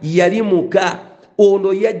Nakapanka yalimuka.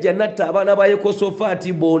 Ono yajja natta abaana ba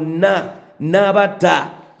Yekosafaati bonna n'abatta.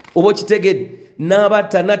 Oba kitegedde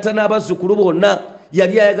n'abatta natta n'abazzukulu bonna.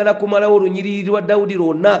 Yali ayagala kumalawo olunyiriri lwa Dawudi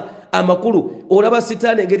lwonna. Amakulu olaba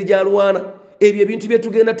Sitaani engeri gy'alwana. Ebyo ebintu bye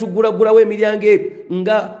tugenda tugulagulawo emiryango ebyo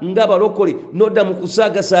nga balokole n'odda mu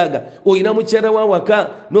kusaagasaaga. Olina mukyala wa waka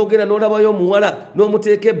n'ogenda n'olabayo omuwala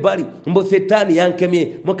n'omuteeka ebbali mbu Setaani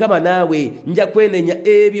yankemye. Mukama naawe nja kwenenya.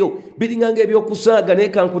 Ebyo biringanga ebyokusaaga. Naye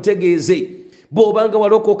kankutegeeze, bw'obanga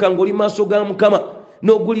walokoka ng'oli maaso ga Mukama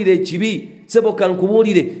n'ogulira ekibi, sebo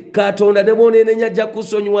kankubuulire, Katonda ne bw'oneenenya ajja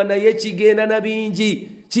kusonyiwa, naye kigenda na bingi.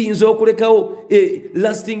 Kiyinza okulekawo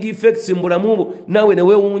lasting effects mu bulamu bwo, naawe ne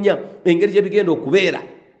weewuunya engeri gye bigenda okubeera.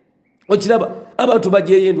 Okiraba abantu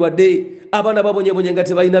bagyeyendwadde, abaana babonyebonye nga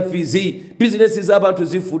tebalina fiizi, bizinesi z'abantu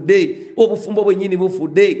zifudde, obufumbo bwennyini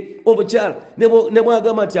bufudde. Omukyala ne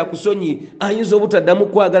mwagamba nti akusonyi, ayinza obutaddamu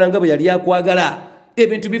kwagala nga bwe yali akwagala.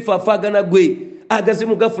 Ebintu bifaafaagana gwe,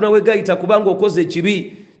 agazimu gafuna we gayita kubanga okoze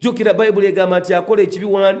ekibi. Jjukira Bayibuli egamba nti akola ekibi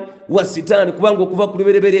wa Sitaani, kubanga okuva ku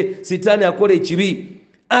lubereberye Sitaani akola ekibi.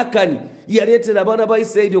 Akani yaleetera abaana ba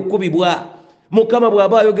Isirayiri okukubibwa. Mukama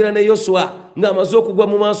bw'aba ayogera ne Yoswa ng'amaze okugwa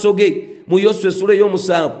mu maaso ge mu Yoswa essula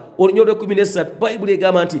ey'omusanvu olunya olw'ekumi Bayibuli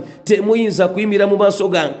egamba nti temuyinza kuyimira mu maaso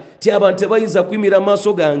gange, ti abantu tebayinza kuyimira mu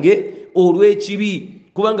maaso gange olw'ekibi,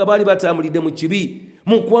 kubanga baali batambulidde mu kibi.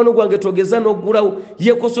 Mukwano gwange togeza n'oggulawo.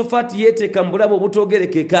 Yekosafaati yeeteeka mu bulamu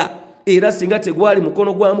obutogerekeka, era singa tegwali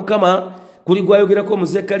mukono gwa Mukama. Kuli gwayogerako mu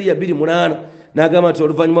Zekkaliya 2:8 n'agamba nti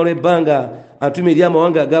oluvannyuma lw'ebbanga atuma eri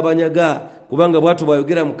amawanga agabanyaga, kubanga bw'atyo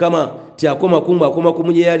bw'ayogera Mukama ti akoma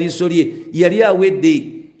kumunyeeya liiso lye. Yali awedde,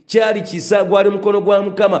 kyali kisa, gwali mukono gwa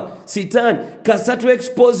Mukama. Sitaani kasatu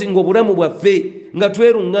exposing obulamu bwaffe nga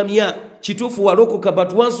tweruŋŋamya. Kituufu walokoka,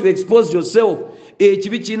 but once you expose yourself,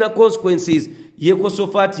 ekibi kirina consequences.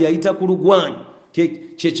 Yekosafaati yayita ku lugwanyu.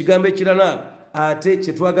 Kyekigambo ekirala ate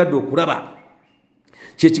kyetwagadde okulaba,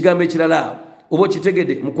 kyekigambo ekirala oba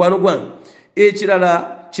okitegedde mukwano gwange.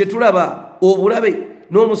 Ekirala kyetulaba, obulabe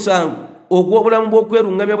n'omusango ogw'obulamu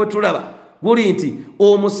bw'okweruŋŋamya bwe tulaba guli nti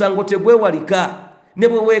omusango tegwewalika. Ne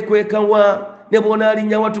bwe weekwekawa, ne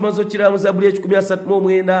bw'onaalinnya tumaze okiramuza buli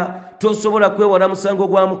 139 tosobola kwewala musango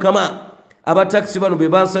gwa Mukama. Abatakisi bano be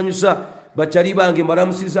bansanyusa, bakyali bange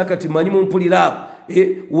mbalamusiza kati manyi mumpulira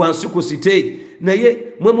wansi ku siteegi, naye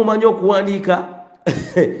mwe mumanyi okuwandiika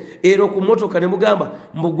era ku mmotoka ne mugamba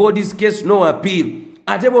mbu God's case no appeal.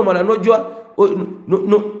 Ate bw'omala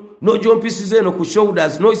n'ojompisiza eno ku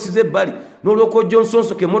shoulders n'oyisiza ebbali n'olwoka ojja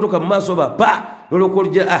onsonsoka emmotoka mu maaso bapa n'olwoka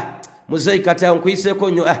olugya muzeeyi kati awo nkuyiseeko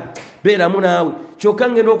nnyo beeramu naawe. Kyokka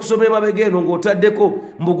ngenda okusoma emabega eno ng'otaddeko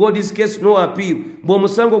mbu God's case no appeal,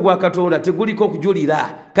 bw'omusango gwa Katonda teguliko kujulira.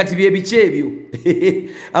 Kati bye biki ebyo?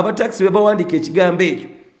 Abatakisi be bawandiika ekigambo ekyo.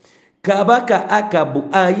 Kabaka Akabu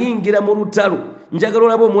ayingira mu lutalo. Njagala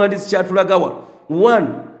olaba omuwandiisi kyatulagawa. 1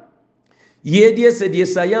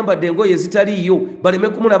 yeedyesedyesa ayambadde engoye ezitaliiyo baleme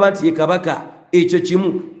kumulaba nti ye kabaka. Ekyo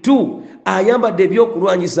kimu. 2 ayambadde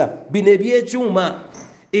ebyokulwanyisa bino ebyekyuma,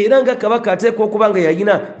 era nga kabaka ateekwa okuba nga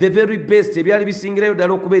yalina the very best ebyali bisingirayo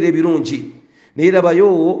ddala okubeera ebirungi. Naye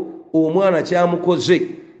dabayo omwana kyamukoze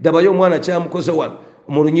wano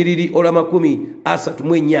mu lunyiriri olwa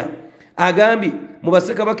 34 agambye mu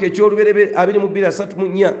bassekabaka ekyolubereberye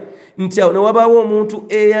 22:34 nti awo ne wabaawo omuntu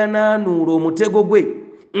eyanaanuula omutego gwe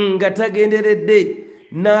nga tagenderedde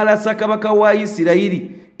n'alasa kabaka wa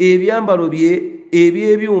Isirayiri ebyambalo bye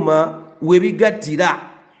eby'ebyuma we bigattira.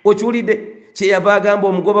 Okiwulidde kyeyava agamba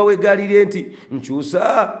omugoba w'eggaali lye nti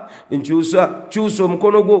kyusa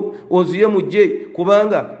omukono gwo oziye mujje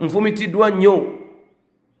kubanga nfumitiddwa nnyo.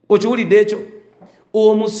 Okiwulidde ekyo?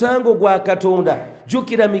 Omusango gwa Katonda.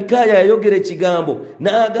 Jjukira Mikaaya yayogera ekigambo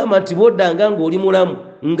n'agamba nti bw'oddanga ng'oli mulamu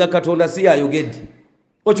nga Katonda si yayogedde.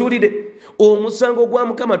 Okiwulidde? Omusango gwa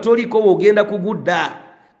Mukama toliko w'ogenda kugudda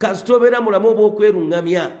kasita obeera mulamu oba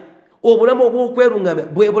okweruŋŋamya. obulamu obw'okwerungamya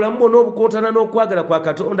bwe bulamu bwonna obukontana n'okwagala kwa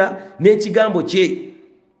Katonda n'ekigambo kye.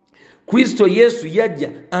 Kristo Yesu yajja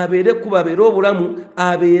abeere kuba, abeere obulamu,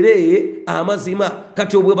 abeere amazima.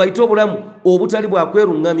 Kati obwe bayita obulamu obutali bwa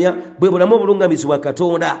kwerungamya bwe bulamu obulungamizibwa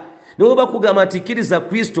Katonda. Niwe bakugamba nti kkiriza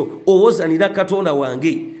Kristo owozanira Katonda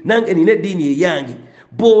wange, nange nina eddiini eyange.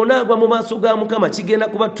 Bw'onaagwa mu maaso ga Mukama kigenda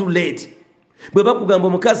kuba too late. Bwe bakugamba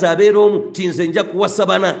omukazi abeera omu ti nze nja kuwasa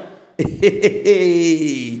bana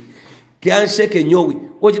kyansheke nyowe,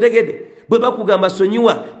 okitegedde? Bwe bakugamba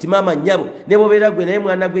sonyiwa ti maama nnyabo ne bwobeera gwe naye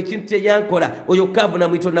mwana gwe ekintu teyankola oyo kaavu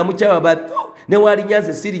namwito namukyawa batto ne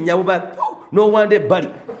walinyaze sirinnyawo batto n'owanda ebbali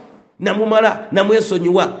namumala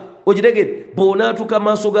namwesonyiwa, okitegedde? Bw'onaatuuka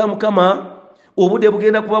maaso ga Mukama obudde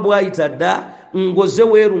bugenda kuba bwayita dda, ngoze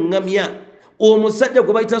weerungamya. Omusajja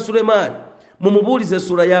gwe bayita Sulemaani mu Mubuulize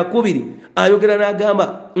essula ya 2 ayogera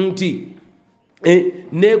n'agamba nti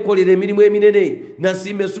nekolera emirimu eminene,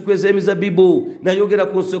 nasimba ensuku ez'emizabbibu, nayogera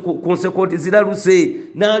ku nsekooti ziraluse,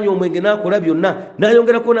 nanywa omwenge, nakola byonna.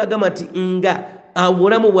 Nayongerako n'agamba nti nga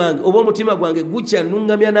obulamu bwange oba omutima gwange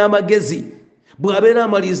gukyanungamya n'amagezi. Bw'abeera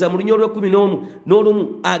amaliriza mu lunya olw'11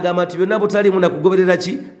 agamba nti byonna butalimu nakugoberera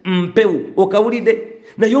ki? Mpewu. Okawulidde?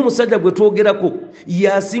 Naye omusajja gwe twogerako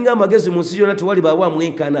yasinga amagezi mu nsi yonna, tewali baawo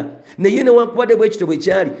amwenkana. Naye newankubadde bwekityo bwe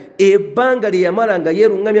kyali, ebbanga lye yamala nga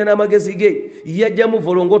yeerungamya n'amagezi ge yajjamu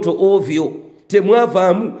volongoto ovyo,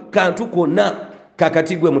 temwavaamu kantu konna.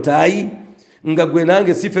 Kakati gwe mutaayi, nga gwe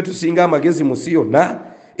nange siffe tusinga amagezi mu nsi yonna,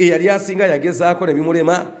 eyali asinga yagezaako ne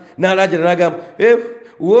bimulema, n'alajira n'agamba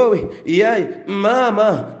wowe yayi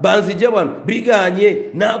maama banzije wano biganye,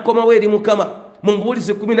 n'akomawo eri Mukama. Mu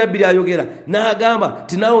Mubuulizi 12 ayogera n'agamba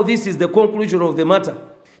ti now this is the conclusion of the matter,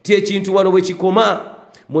 ti ekintu wano bwe kikoma.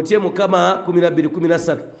 Mutye Mukama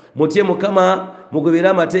 12:13 mutye Mukama mugoberere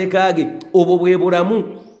amateeka ge, obwo bwe bulamu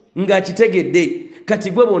ng'akitegedde.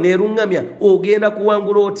 Kati gwe bw'oneerungamya ogenda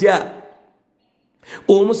kuwangula otya?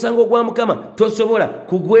 Omusango gwa Mukama tosobola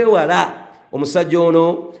kugwewala. Omusajja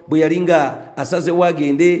ono bwe yali nga asazewo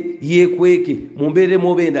agende yeekweke mu mbeera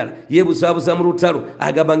emu oba endala, yeebuzaabuza mu lutalo,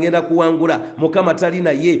 agamba ngenda kuwangula. Mukama tali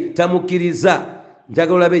naye, tamukkiriza.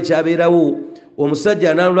 Njagala olabe ekyabeerawo.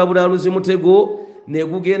 Omusajja anaalula bulaaluzi mutego ne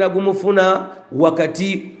gugenda gumufuna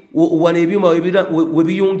wakati wano ebyuma we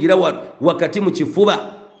biyungira wakati mu kifuba,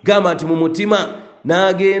 gamba nti mu mutima,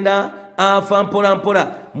 n'agenda afa mpola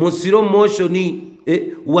mpola mu slow motion.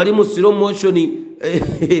 Wali mu slow motion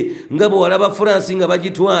nga bwe walaba Furansi nga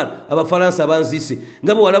bagitwala, Abafaransa banzise,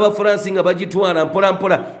 nga bwe walaba Furansi nga bagitwala mpola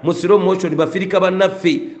mpola mu slow motion. Bafirika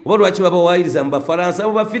bannaffe oba lwaki baba wayiriza mu Bafaransa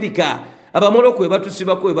abo Bafirika, Abamoroko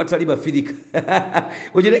batusibako we batali Bafirika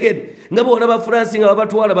ogiregedde? Nga bwe walaba Furansi nga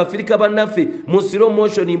babatwala Bafirika bannaffe mu slow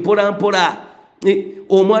motion mpola mpola.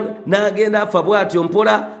 Omwana n'agenda afa bw'atyo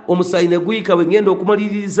mpola, omusayi ne guyika we ngenda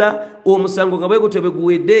okumaliriza, omusango nga bwe gutyo bwe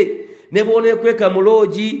guwedde. Ne bw'oneekweka mu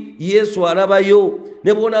loogi, Yesu alabayo.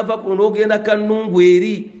 Ne bw'onaava ku n'ogenda Kannungu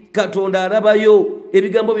eri, Katonda alabayo.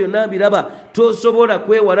 Ebigambo byonna biraba. Tosobola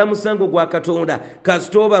kwewala musango gwa Katonda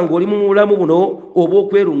kasita oba ng'oli mu bulamu buno oba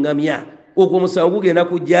okwerungamya. Ogwo omusango gugenda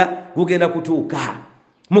kujja, gugenda kutuuka.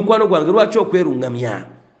 Mukwano gwange, lwaki okwerungamya?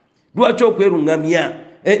 Lwaki okwerungamya?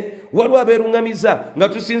 Waliwo abeerungamiza nga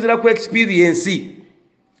tusinzira ku experience.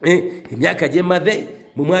 Emyaka gye mmaze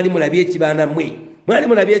mwe mwali mulabye ekibaana mmwe, mwali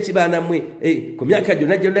mulabye ekibaana mmwe ku myaka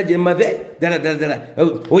gyonna gye mmaze ddala.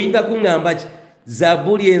 Oyinza kuŋŋamba ki?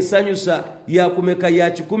 Zabbuli ensanyusa yakumeka ya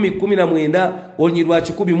 10:19 olunyiriri lwa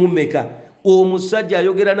 10 mu mmeka? Omusajja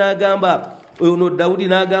ayogera n'agamba, ono Dawudi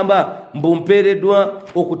n'agamba, mbumpeereddwa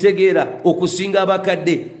okutegeera okusinga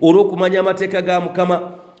abakadde olw'okumanya amateeka ga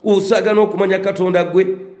Mukama. Osagana okumanya Katonda gwe.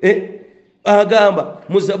 Agamba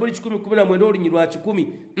mu Zabbuli 10:19 olunyiriri lwa 10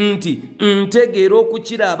 nti ntegeera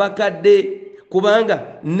okukira abakadde kubanga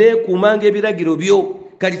neekumanga ebiragiro byo.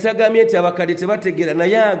 Kati tagambye nti abakadde tebategeera,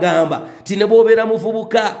 naye agamba ti ne bw'obeera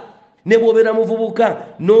muvubuka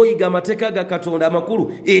n'oyiga amateeka ga Katonda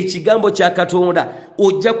amakulu, ekigambo kya Katonda,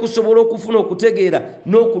 ojja kusobola okufuna okutegeera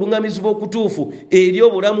n'okulungamizibwa okutuufu eri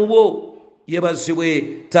obulamu bwo. Yeebazibwe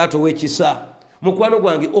Taata ow'ekisa. Mukwano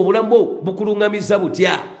gwange, obulamu bwo bukulungamiza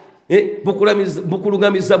butya?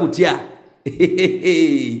 Bukulungamiza butya?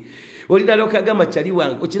 Olina okagamba kyali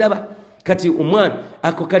wange, okiraba? Kati omwana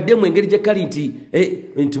ako kaddemu engeri gye kali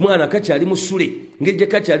nti mwana kakyali musule, engeri gye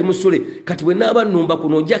kakyali musule. Kati bwe naaba nnumba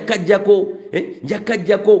kuno nja kajjako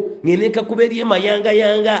ngende nkakuba eri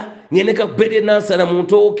emayangayanga, ngende nkakuba eri enansala mu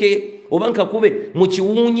ntooke, oba nkakube mu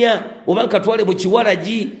kiwuunya, oba nkatwale mu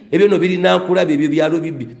kiwalagi. Ebyo no birina nkulaba, ebyo byalo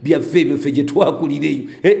byaffe ebyo ffe gye twakulireyo.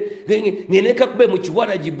 Ngende nkakube mu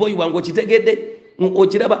kiwalagi, boyi wange, okitegedde?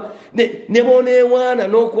 Okiraba? Ne booneewaana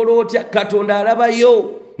n'okola otya, Katonda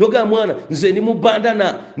alabayo. noga mwana nze ndi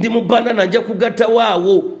mubandana nja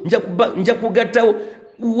kugattawaawo nja kugattawo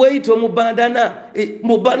wait omubandana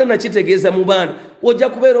mubandana kitegeeza mubanda ojja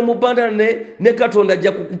kubeera omubandana ne Katonda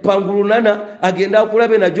ajja kukupangulunana agenda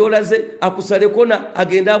akulabe na gyolaze akusalekona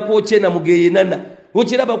agenda akwokye na mugeyenana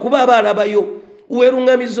okiraba kuba abaalabayo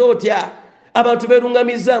weeruŋŋamiza otya abantu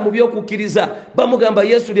beeruŋŋamiza mu by'okukkiriza bamugamba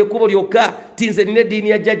Yesu lyekkubo lyokka ti nze nina eddiini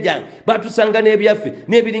ya jjajjange batusanga n'ebyaffe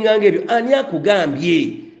n'ebiringanga ebyo ani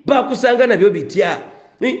akugambye bakusanga nabyo bitya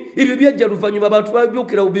ebyo byajja luvannyuma abantu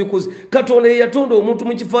babyukira bubiikuzi Katonda ye yatonda omuntu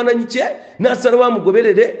mu kifaananyi kye n'asalawo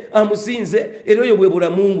amugoberere amusinze era oyo bwe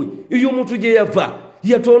bulamu bwe eyo omuntu gye yava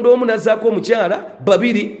yatonda omu n'azzaako omukyala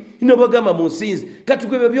babiri nobagamba mu nsinzi kati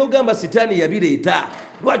gwe byogamba sitaani yabireeta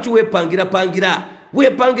lwaki weepangira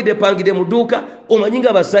weepangidde mu dduuka omanyi nga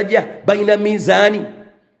abasajja balina minzaani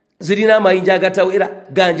zirina amayinja agatawera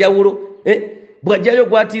ganjawulo bwajjayo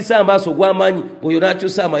gwatiisa amaaso gw'amaanyi oyo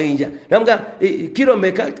n'akyusa amayinja namuga kiro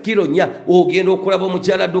meka kiro nnya ogenda okulaba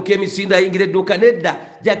omukyala adduka emisinde ayingira edduuka nedda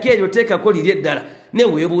jjako eryo teekako liri eddala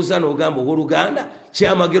neweebuuza n'ogamba ow'oluganda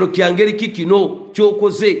kyamagero kyangeri kikino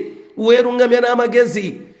kyokoze weeruŋŋamya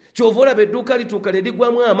n'amagezi kyova olaba edduuka lituuka ne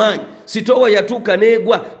ligwamu amaanyi sitoowa yatuuka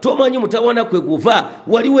n'egwa tomanyi mutawana kwe guva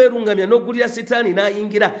wali weeruŋŋamya n'oggulira sitaani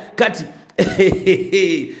n'ayingira kati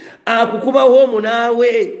akukubaho omu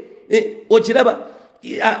naawe okiraba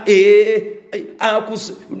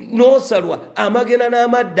n'osalwa amagena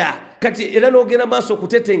n'amadda kati era n'ogenda maaso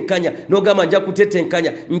kutetenkanya n'ogamba nja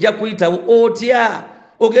kutetenkanya nja kuyitawo otya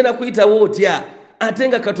ogenda kuyitawo otya ate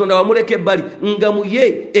nga Katonda wamuleka ebbali nga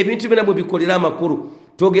muye ebintu byonna bwe bikolera amakulu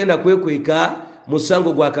togenda kwekweka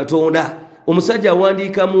musango gwa Katonda omusajja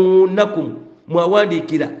awandiika mu Nakumu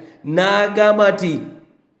mwawandiikira n'agamba nti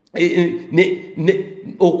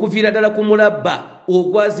okuviira ddala ku mulabba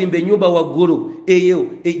ogwazimba ennyumba waggulu eyo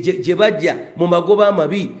gye bajja mu magoba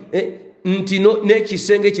amabi nti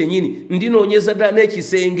n'ekisenge kyennyini ndinoonyeza ddala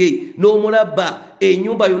n'ekisenge n'omulabba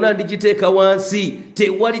ennyumba yonna ndigiteeka wansi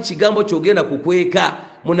tewali kigambo kyogenda kukweka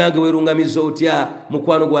munange weeruŋŋamiza otya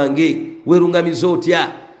mukwano gwange weeruŋŋamiza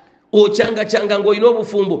otya okyangacanga ng'olina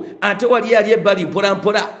obufumbo ate wali ali ebbali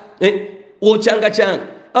mpolampola okyangacanga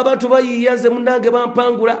abantu bayiiyanze munange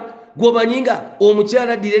bampangula gw'obanyinga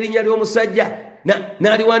omukyala addira erinnya ly'omusajja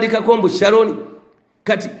n'aliwandikako mbu Sharoni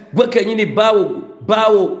kati gwe kennyini ba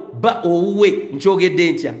owuwe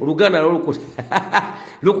nkyogedde ntya oluganda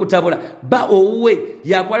lukutabula ba owuwe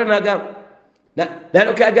yakwala n'agamba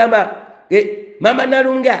naloka agamba mama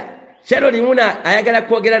Nalunga Sharoni muna ayagala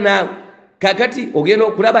kwogera naawe kakati ogenda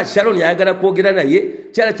okulaba Sharoni ayagala kwogera naye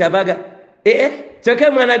kyala kyabaga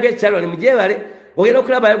kyokka mwana gwe Sharoni mugyebale ogenda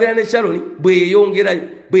okulaba ayogera ne Sharoni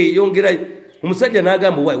bweyongerayo omusajja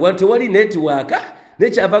n'agamba wayi wano tewali netiwaaka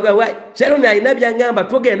nekyavaga wayi Sharoni alina byangamba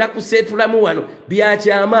tugenda kuseetulamu wano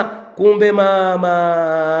byakyama kumbe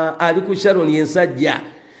maama ali ku Sharoni ensajja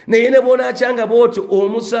naye ne bw'onaakyanga bw'otyo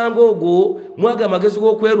omusango ogwo mwaga amagezi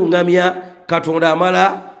g'okweruŋŋamya Katonda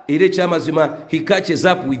amala era ekyamazima he catches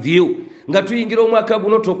up with you nga tuyingira omwaka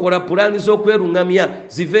guno tokola pulaani z'okweruŋŋamya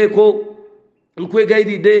ziveeko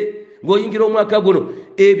nkwegayiridde ng'oyingira omwaka guno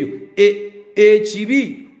ebyo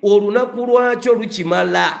ekibi olunaku lwakyo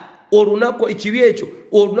lukimala ekibi ekyo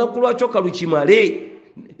olunaku lwakyo kalukimale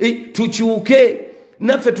tukyuke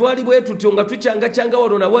naffe twali bwe tutyo nga tukyangacanga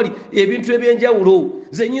wano nawali ebintu ebyenjawulo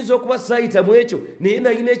nze nyinza okuba saayitamu ekyo naye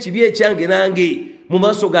nalina ekibi ekyange nange mu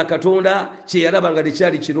maaso ga Katonda kyeyalaba nga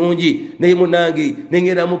tekyali kirungi naye munange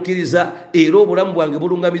nengenda mukkiriza era obulamu bwange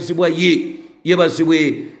buluŋŋamizibwa ye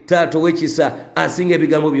yebazibwe taata ow'ekisa asinga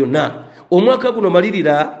ebigambo byonna omwaka guno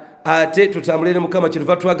malirira ate tutambulire Mukama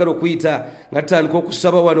kyetuva twagala okuyita nga tutandika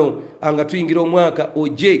okusaba wano nga tuyingira omwaka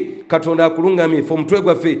ojje Katonda akuluŋŋamye fe omutwe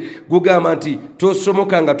gwaffe gugamba nti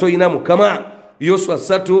tosomoka nga toyina Mukama Yoswa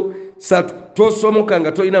 3:3 tosomoka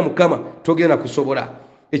nga toyina Mukama togenda kusobola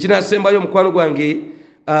ekinasembayo mukwano gwange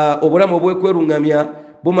obulamu obwekweruŋŋamya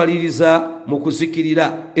bumaliriza mu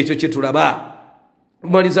kuzikirira ekyo kyetulaba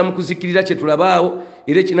bumaliriza mu kuzikirira kyetulabaawo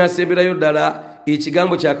era ekinasemberayo ddala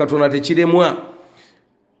ekigambo kya Katonda tekiremwa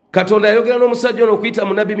Katonda ayogera n'omusajja ono okuyita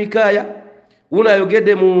mu Nabbi Mikaaya uno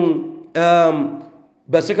ayogedde mu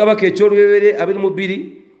Bassekabaka ekyolubereberye 22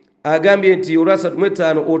 agambye nti olwa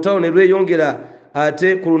 35 olutalo ne lweyongera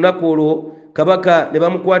ate ku lunaku olwo kabaka ne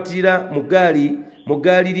bamukwatira mu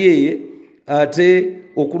gaali lye ate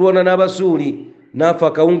okulwana n'Abasuuli n'afa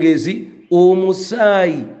akawungeezi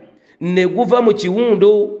omusaayi ne guva mu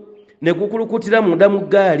kiwundo ne gukulukutira munda mu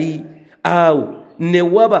gaali awo ne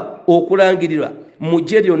waba okulangirirwa mu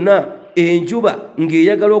gye lyonna enjuba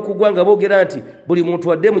ng'eyagala okugwa nga boogera nti buli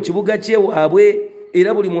muntu adde mu kibuga kye waabwe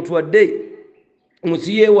era buli muntu adde mu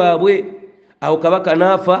nsi ye waabwe awo kabaka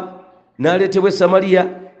naafa n'aleetebwa Samaliya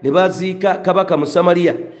ne baziika kabaka mu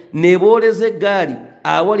Samaliya ne booleza eggaali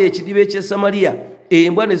awali ekidiba eky'e Samaliya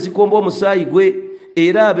embwa ne zikomba omusaayi gwe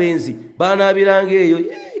era abenzi baanaabiranga eyo.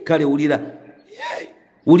 Kale wulira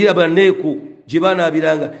banneeku gye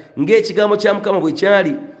baanaabiranga ng'ekigambo kya Mukama bwe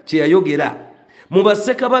kyali kye yayogera mu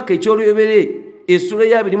bassekabaka eky'oluyobere essula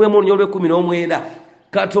ya 21:19.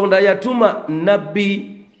 Katonda yatuma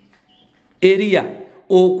nabbi Eriya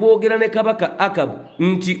okwogera ne kabaka Akabu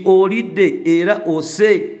nti olidde era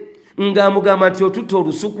ose, ng'amugamba nti otutta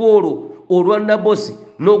olusuku olwo olwa Nabosi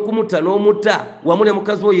n'okumuta n'omutta wamu ne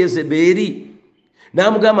mukazi we Yezeberi.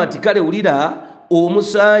 N'amugamba nti kale wulira,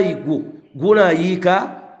 omusaayi gwo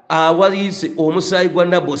gunayiika awaliise omusaayi gwa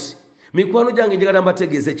Nabosi. Mikwano gyange njagala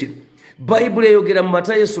mbategeeze kino. Bayibuli eyogera mu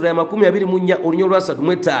Matayo essula ya 24 olunya olwa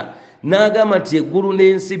 35 n'agamba nti eggulu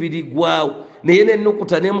n'ensi biriggwaawo naye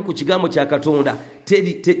n'ennukuta n'emu ku kigambo kya Katonda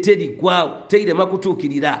teriggwaawo, terirema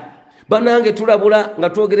kutuukirira. Banange tulabula nga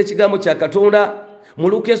twogera ekigambo kya Katonda mu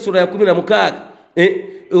Luka essula ya 16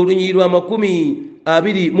 olunyiriri lwa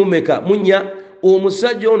 24.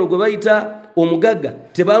 Omusajja ono gwe bayita omugagga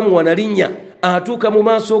tebaamuwa na linnya, atuuka mu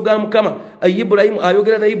maaso ga Mukama. Ibulayimu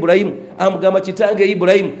ayogera na Ibulayimu amugamba, kitange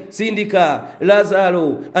Ibulayimu, sindika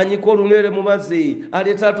Lazaro anyika olunwere mu mazzi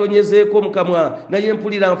aleeta atonyezeeko mu kamwa, naye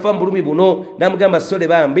mpulira nfa mu bulumi buno. N'amugamba, sole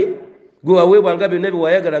bambi gwe waweebwanga byonna bye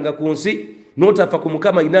wayagalanga ku nsi n'otafa ku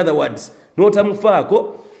Mukama, in other words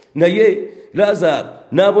n'otamufaako. Naye Lazaro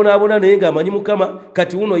n'abonaabona naye ng'amanyi Mukama,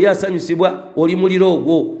 kati wuno ye asanyusibwa oli muliro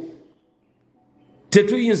ogwo.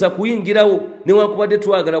 Tetuyinza kuyingirawo newankubadde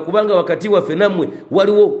twagala, kubanga wakati waffe nammwe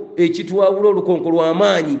waliwo ekitwawula olukonko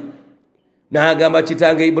lw'amaanyi. N'agamba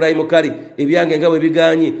kitange Ibulayimu, kale ebyange nga bwe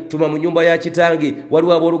biganye, tuma mu nnyumba ya kitange,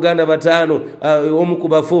 waliwo abooluganda 5 omu ku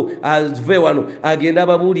bafu ave wano agenda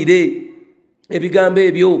ababuulire ebigambo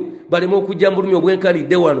ebyo baleme okujja mu bulumi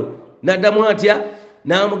obwenkalidde wano. N'addamu atya?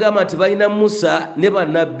 N'amugamba nti balina Musa ne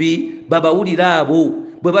bannabbi babawulira abo.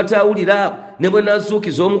 Bwe bataawulira ne bwe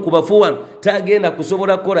nazuukiza omu ku bafu wano tagenda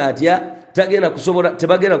kusobola kukola atya?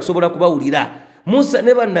 Tebagenda kusobola kubawulira. Musa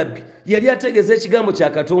ne bannabbi yali ategeeza ekigambo kya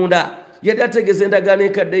Katonda, yali ategeeza endagaano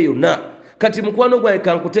enkadde yonna. Kati mukwano gwange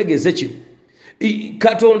kankutegeeze kino.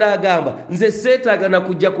 Katonda agamba, nze seetaaga na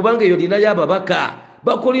kujja kubanga eyo linayo ababaka.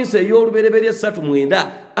 Bakolinso ey'olubereberye 3:9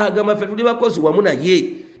 agamba ffe tuli bakozi wamu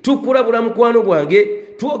naye. Tukulabula mukwano gwange,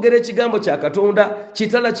 twogera ekigambo kya Katonda,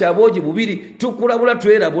 kitala kya bwogi bubiri, tukulabula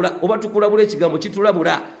twerabula oba tukulabula ekigambo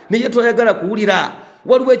kitulabula naye toyagala kuwulira.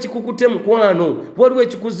 Waliwo ekikukute mukwano, waliwo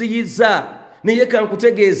ekikuziyiza. Naye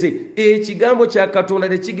kankutegeeze ekigambo kya Katonda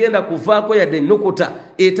tekigenda kuvaako yadde ennukuta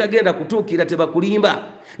etagenda kutuukira, tebakulimba.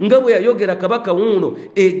 Nga bwe yayogera kabaka wuuno,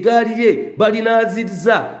 eggaali ye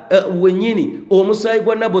balinaazizza wennyini omusaayi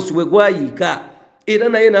gwa Nabosi we gwayiika, era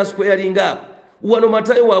naye n'asukweyalinga. Wano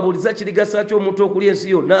Matayo wabuuliza kirigasa ky'omuntu okulya ensi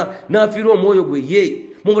yonna n'afiirwa omwoyo gwe ye.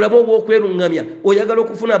 Mu bulamu obw'okwerungamya oyagala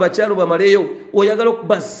okufuna abakyalo bamaleyo, oyagala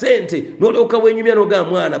okuba ssente n'olyoka bwenyumya n'ogamba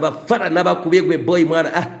mwana bafala nabakubye gwe boy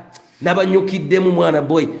mwana nabanyukiddemu mwana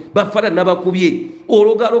boy bafala nabakubye.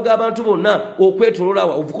 Ologaloga abantu bonna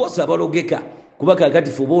okwetololawa, of course abalogeka kuba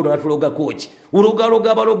kakati fuba ono atulogako ki?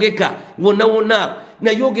 Ologaloga abalogeka wonna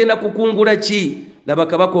naye ogenda kukungula ki? Laba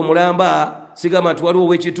kabaka omulamba sigamba nti waliwo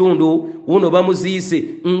ow'ekitundu wuno bamuziise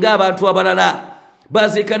ng'abantu abalala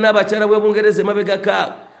baziika n'abakyala b'Ebungereza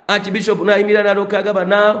emabegaka. Archbishop n'ayimirira n'alyoka agamba,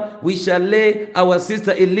 now we shall lay our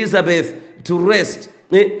sister Elizabeth to rest.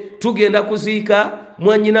 Tugenda kuziika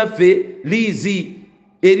mwannyinaffe Lizi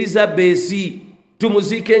Elizabeth,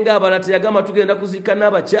 tumuziike ng'abalala. Teyagamba tugenda kuziika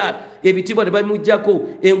n'abakyala. Ebitibwa ne bamuggyako,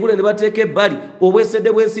 engule ne bateeka ebbali,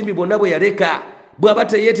 obwesedde bw'ensimbi bwonna bwe yaleka. Bw'aba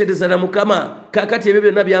teyeetereza na Mukama, kaakati ebyo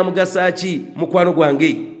byonna byamugasa ki? Mukwano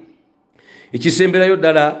gwange, ekisemberayo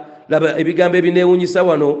ddala, laba ebigambo ebineewuunyisa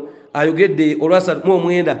wano ayogedde olwa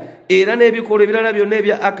 39, era n'ebikolwa ebirala byonna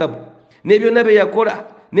ebya Akabu ne byonna bye yakola,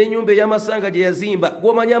 n'ennyumba ey'amasanga gye yazimba.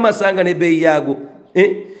 Gw'omanyi amasanga n'ebbeeyi yaago,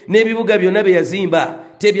 n'ebibuga byonna bye yazimba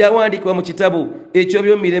tebyawandiikibwa mu kitabo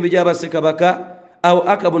eky'ebyomumirembe gy'abassekabaka. Awo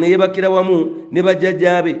Akabu ne yeebakira wamu ne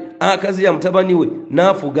bajjajjaabe, Akaziya mutabani we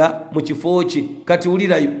n'afuga mu kifo kye. Kati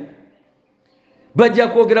wulirayo, bajja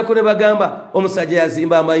kwogerako ne bagamba omusajja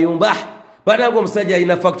yazimba amayumba, banange omusajja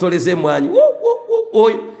alina factory z'emmwanyi,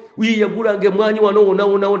 oyo yagulanga emmwanyi wano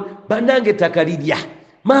wonna, banange ettaka lirya.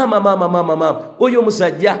 Maama oyo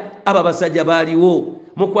omusajja, abo abasajja baaliwo.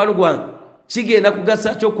 Mukwano gwange kigenda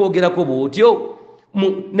kugasa ky'okwogerako bw'otyo,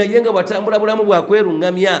 naye nga watambula bulamu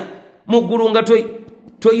bwakwerungamya muggulu nga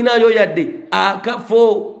toyinayo yadde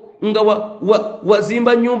akafo nga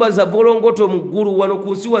wazimba nyumba za volongoto mu ggulu, wano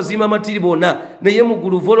ku nsi wazimba matiri bonna, naye mu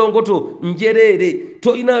ggulu volongoto njereere,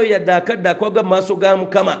 tolinayo yadde akadde akwaga mu maaso ga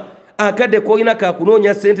Mukama, akadde koolina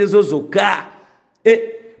kakunoonya ssente zo zokka.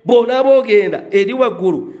 Bw'onaaba ogenda eri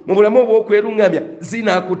waggulu mu bulamu obw'okwerungamya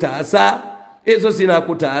zinaakutaasa, ezo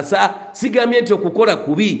zinaakutaasa. Sigambye nti okukola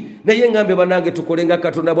kubi, naye ngambe banange tukole nga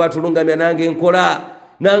Katonda bw'atulungamya. Nange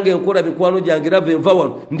nkola mikwano gyange, rava enva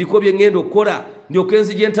wano ndiko bye ŋŋenda okukola, ndyoke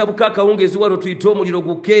nzije ntabuka akawungeezi wano tuyite omuliro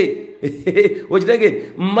guke. Okitegere,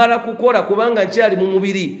 mmala kukola kubanga nkyali mu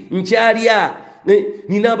mubiri, nkyalya.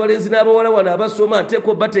 Nina abalenzi n'abawala wano abasoma,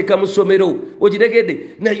 nteeka bateeka mu ssomero. Okitegedde,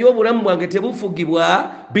 naye obulamu bwange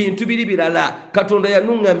tebufugibwa bintu biri birala. Katonda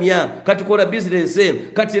yanuŋŋamya, katukola bizinesi,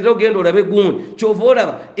 kati era ogenda olabe gundi. Kyova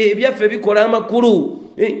olaba ebyaffe bikola amakulu.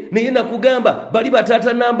 Naye nakugamba bali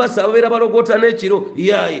bataata nambasa ababeera balogota n'ekiro,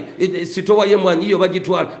 yaye sitowa ye mwanyiyo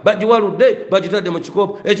bagitwala, bagiwaludde bagitadde mu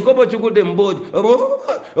kikopo, ekikopo kigudde mu boogi,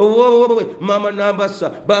 mama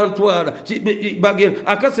nambasa bantwala bagenda,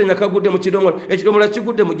 akasenya kagudde mu kidomola, ekidomola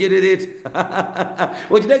kigudde mu jerereete.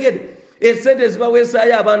 Okitegedde, esente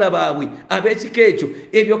zibaweesaayo abaana baabwe ab'ekika ekyo,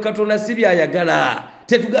 ebyo Katonda si byayagala.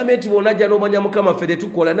 Tetugambe nti bw'onajja n'omanya Mukama ffe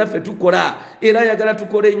tetukola, naffe tukola, era ayagala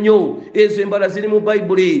tukole nnyo. Ezo embala ziri mu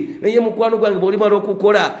Bayibuli. Naye mukwano gwange bw'olimala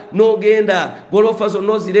okukola n'ogenda, bw'oloofa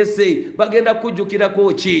zonna ozirese, bagenda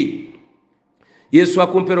kujjukirako ki? Yesu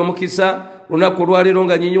akumpera omukisa lunaku olwaleero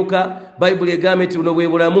nga nyinyuka. Bayibuli egambe nti buno bwe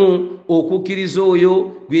bulamu okukkiriza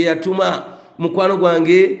oyo gwe yatuma. Mukwano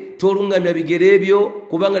gwange tolungamya bigere ebyo,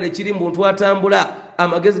 kubanga nekiri muntu atambula.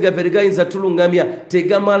 Amagezi gaffe tegayinza tulungamya,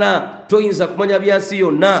 tegamala. Toyinza kumanya byansi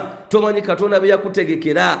yonna, tomanyi Katonda bye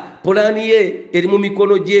yakutegekera. Pulaani ye eri mu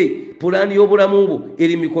mikono gye, pulaani y'obulamu bwo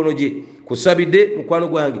eri mu mikono gye. Kusabidde mukwano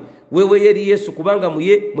gwange wewe eri Yesu, kubanga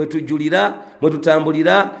muye mwetujulira,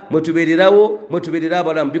 mwetutambulira, mwetubeererawo, mwetubeerera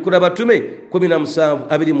abalamu. Bikola Batume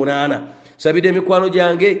 17:28. Sabidde emikwano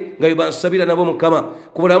gyange nga bye bansabira nabo Mukama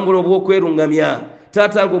ku bulamu buno obw'okwerungamya.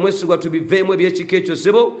 Taata nga omwesigwa tubiveemu ebyekika ekyo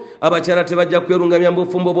ssebo. Abakyala tebajja kwerungamya mu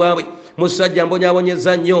bufumbo bwabwe. Musajja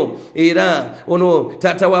mbonyaabonyeza nnyo, era ono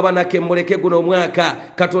taata w'abanake muleke guno omwaka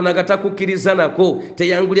Katonda nga takukkiriza nako.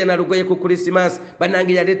 Teyangulya na lugoye ku Krisimansi,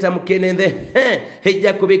 bannange yaleeta mukenende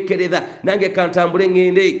ejja kubikkereza, nange kantambule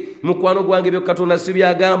ŋŋende. Mukwano gwange byo Katonda si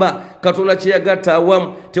byagamba. Katonda kye yagatta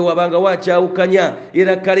awamu tewabanga wakyawukanya.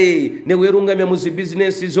 Era kale ne weerungamya mu zi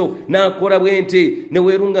bizinesi zo, naakola bwe nti ne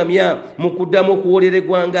weerungamya mu kuddamu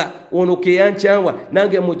okuwolererwanga. Ono ke yankyawa,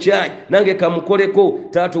 nange mukyayi, nange kamukoleko.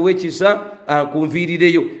 Taata ow'ekisa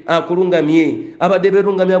akunviirireyo, akulungamye. Abadde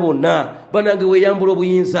beerungamya bonna, banange weeyambula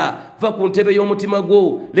obuyinza, va ku ntebe y'omutima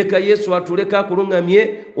gwo, leka Yesu atuleka akulungamye,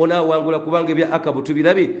 onaawangula, kubanga ebya Akabu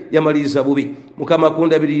tubirabe yamaliriza bubi. Mukama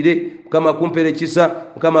akundabirire, Mukama akumpera ekisa,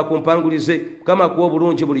 Mukama akumpangulize, Mukama akuwa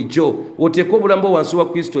obulungi bulijjo. Oteeka obulamu wansi wa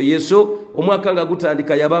Kristo Yesu. Omwaka nga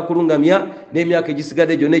gutandika yaba akulungamya, n'emyaka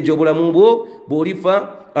egisigadde gyonna egy'obulamu bwo bw'olifa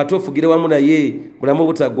ate ofugire wamu naye, bulamu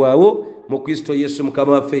butaggwaawo mu Kristo Yesu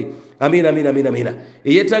Mukama waffe. Amina, amina, amina, amina.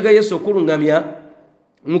 Eyeetaaga Yesu okulungamya,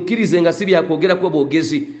 mukkirize nga si byakwogerako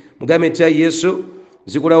bwogezi. Mugambe nti Yesu,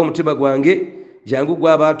 nzigulawo omutima gwange, jangu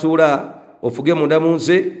gwe abaatuula, ofuge munda mu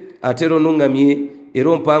nze, ate era onungamye era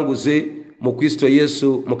ompanguze mu Kristo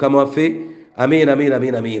Yesu Mukama waffe. Amina, amina,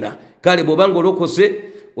 amina, amina. Kale bw'obanga olokose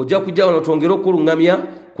ojja kujja wano twongere okulungamya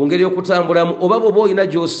ku ngeri y'okutambulamu, oba bw'oba olina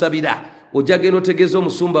gy'osabira ojja genda otegeeza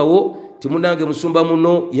omusumba wo ti munange musumba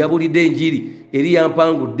muno yabulidde enjiri eri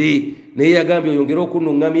yampangudde, naye yagambye oyongere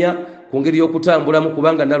okunuŋŋamya ku ngeri y'okutambulamu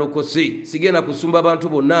kubanga nalokose. Sigenda kusumba abantu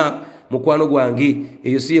bonna mukwano gwange.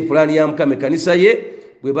 Eyo si ye pulaani ya Mukama. Ekkanisa ye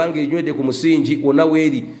bwebanga enywedde ku musingi wonna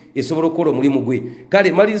weeri esobola okukola omulimu gwe.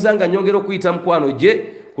 Kale maliriza nga nyongera okuyita mukwano gye.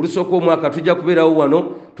 Ku lusooka omwaka tujja kubeerawo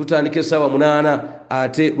wano, tutandika essaawa 8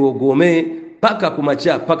 ate lwogome paka ku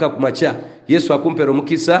makya. Yesu akumpera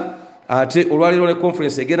omukisa. Ate olwaleero ne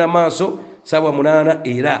conference egenda maaso ssaawa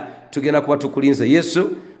 8 era tugenda kuba tukulinze. Yesu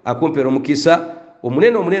akumpera omukisa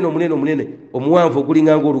omunene, omuwanvu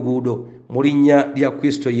ogulinga ng'oluguudo, mu linnya lya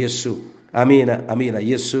Kristo Yesu. Amina, amina.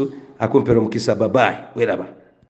 Yesu akumpera omukisa. Babayi, weraba.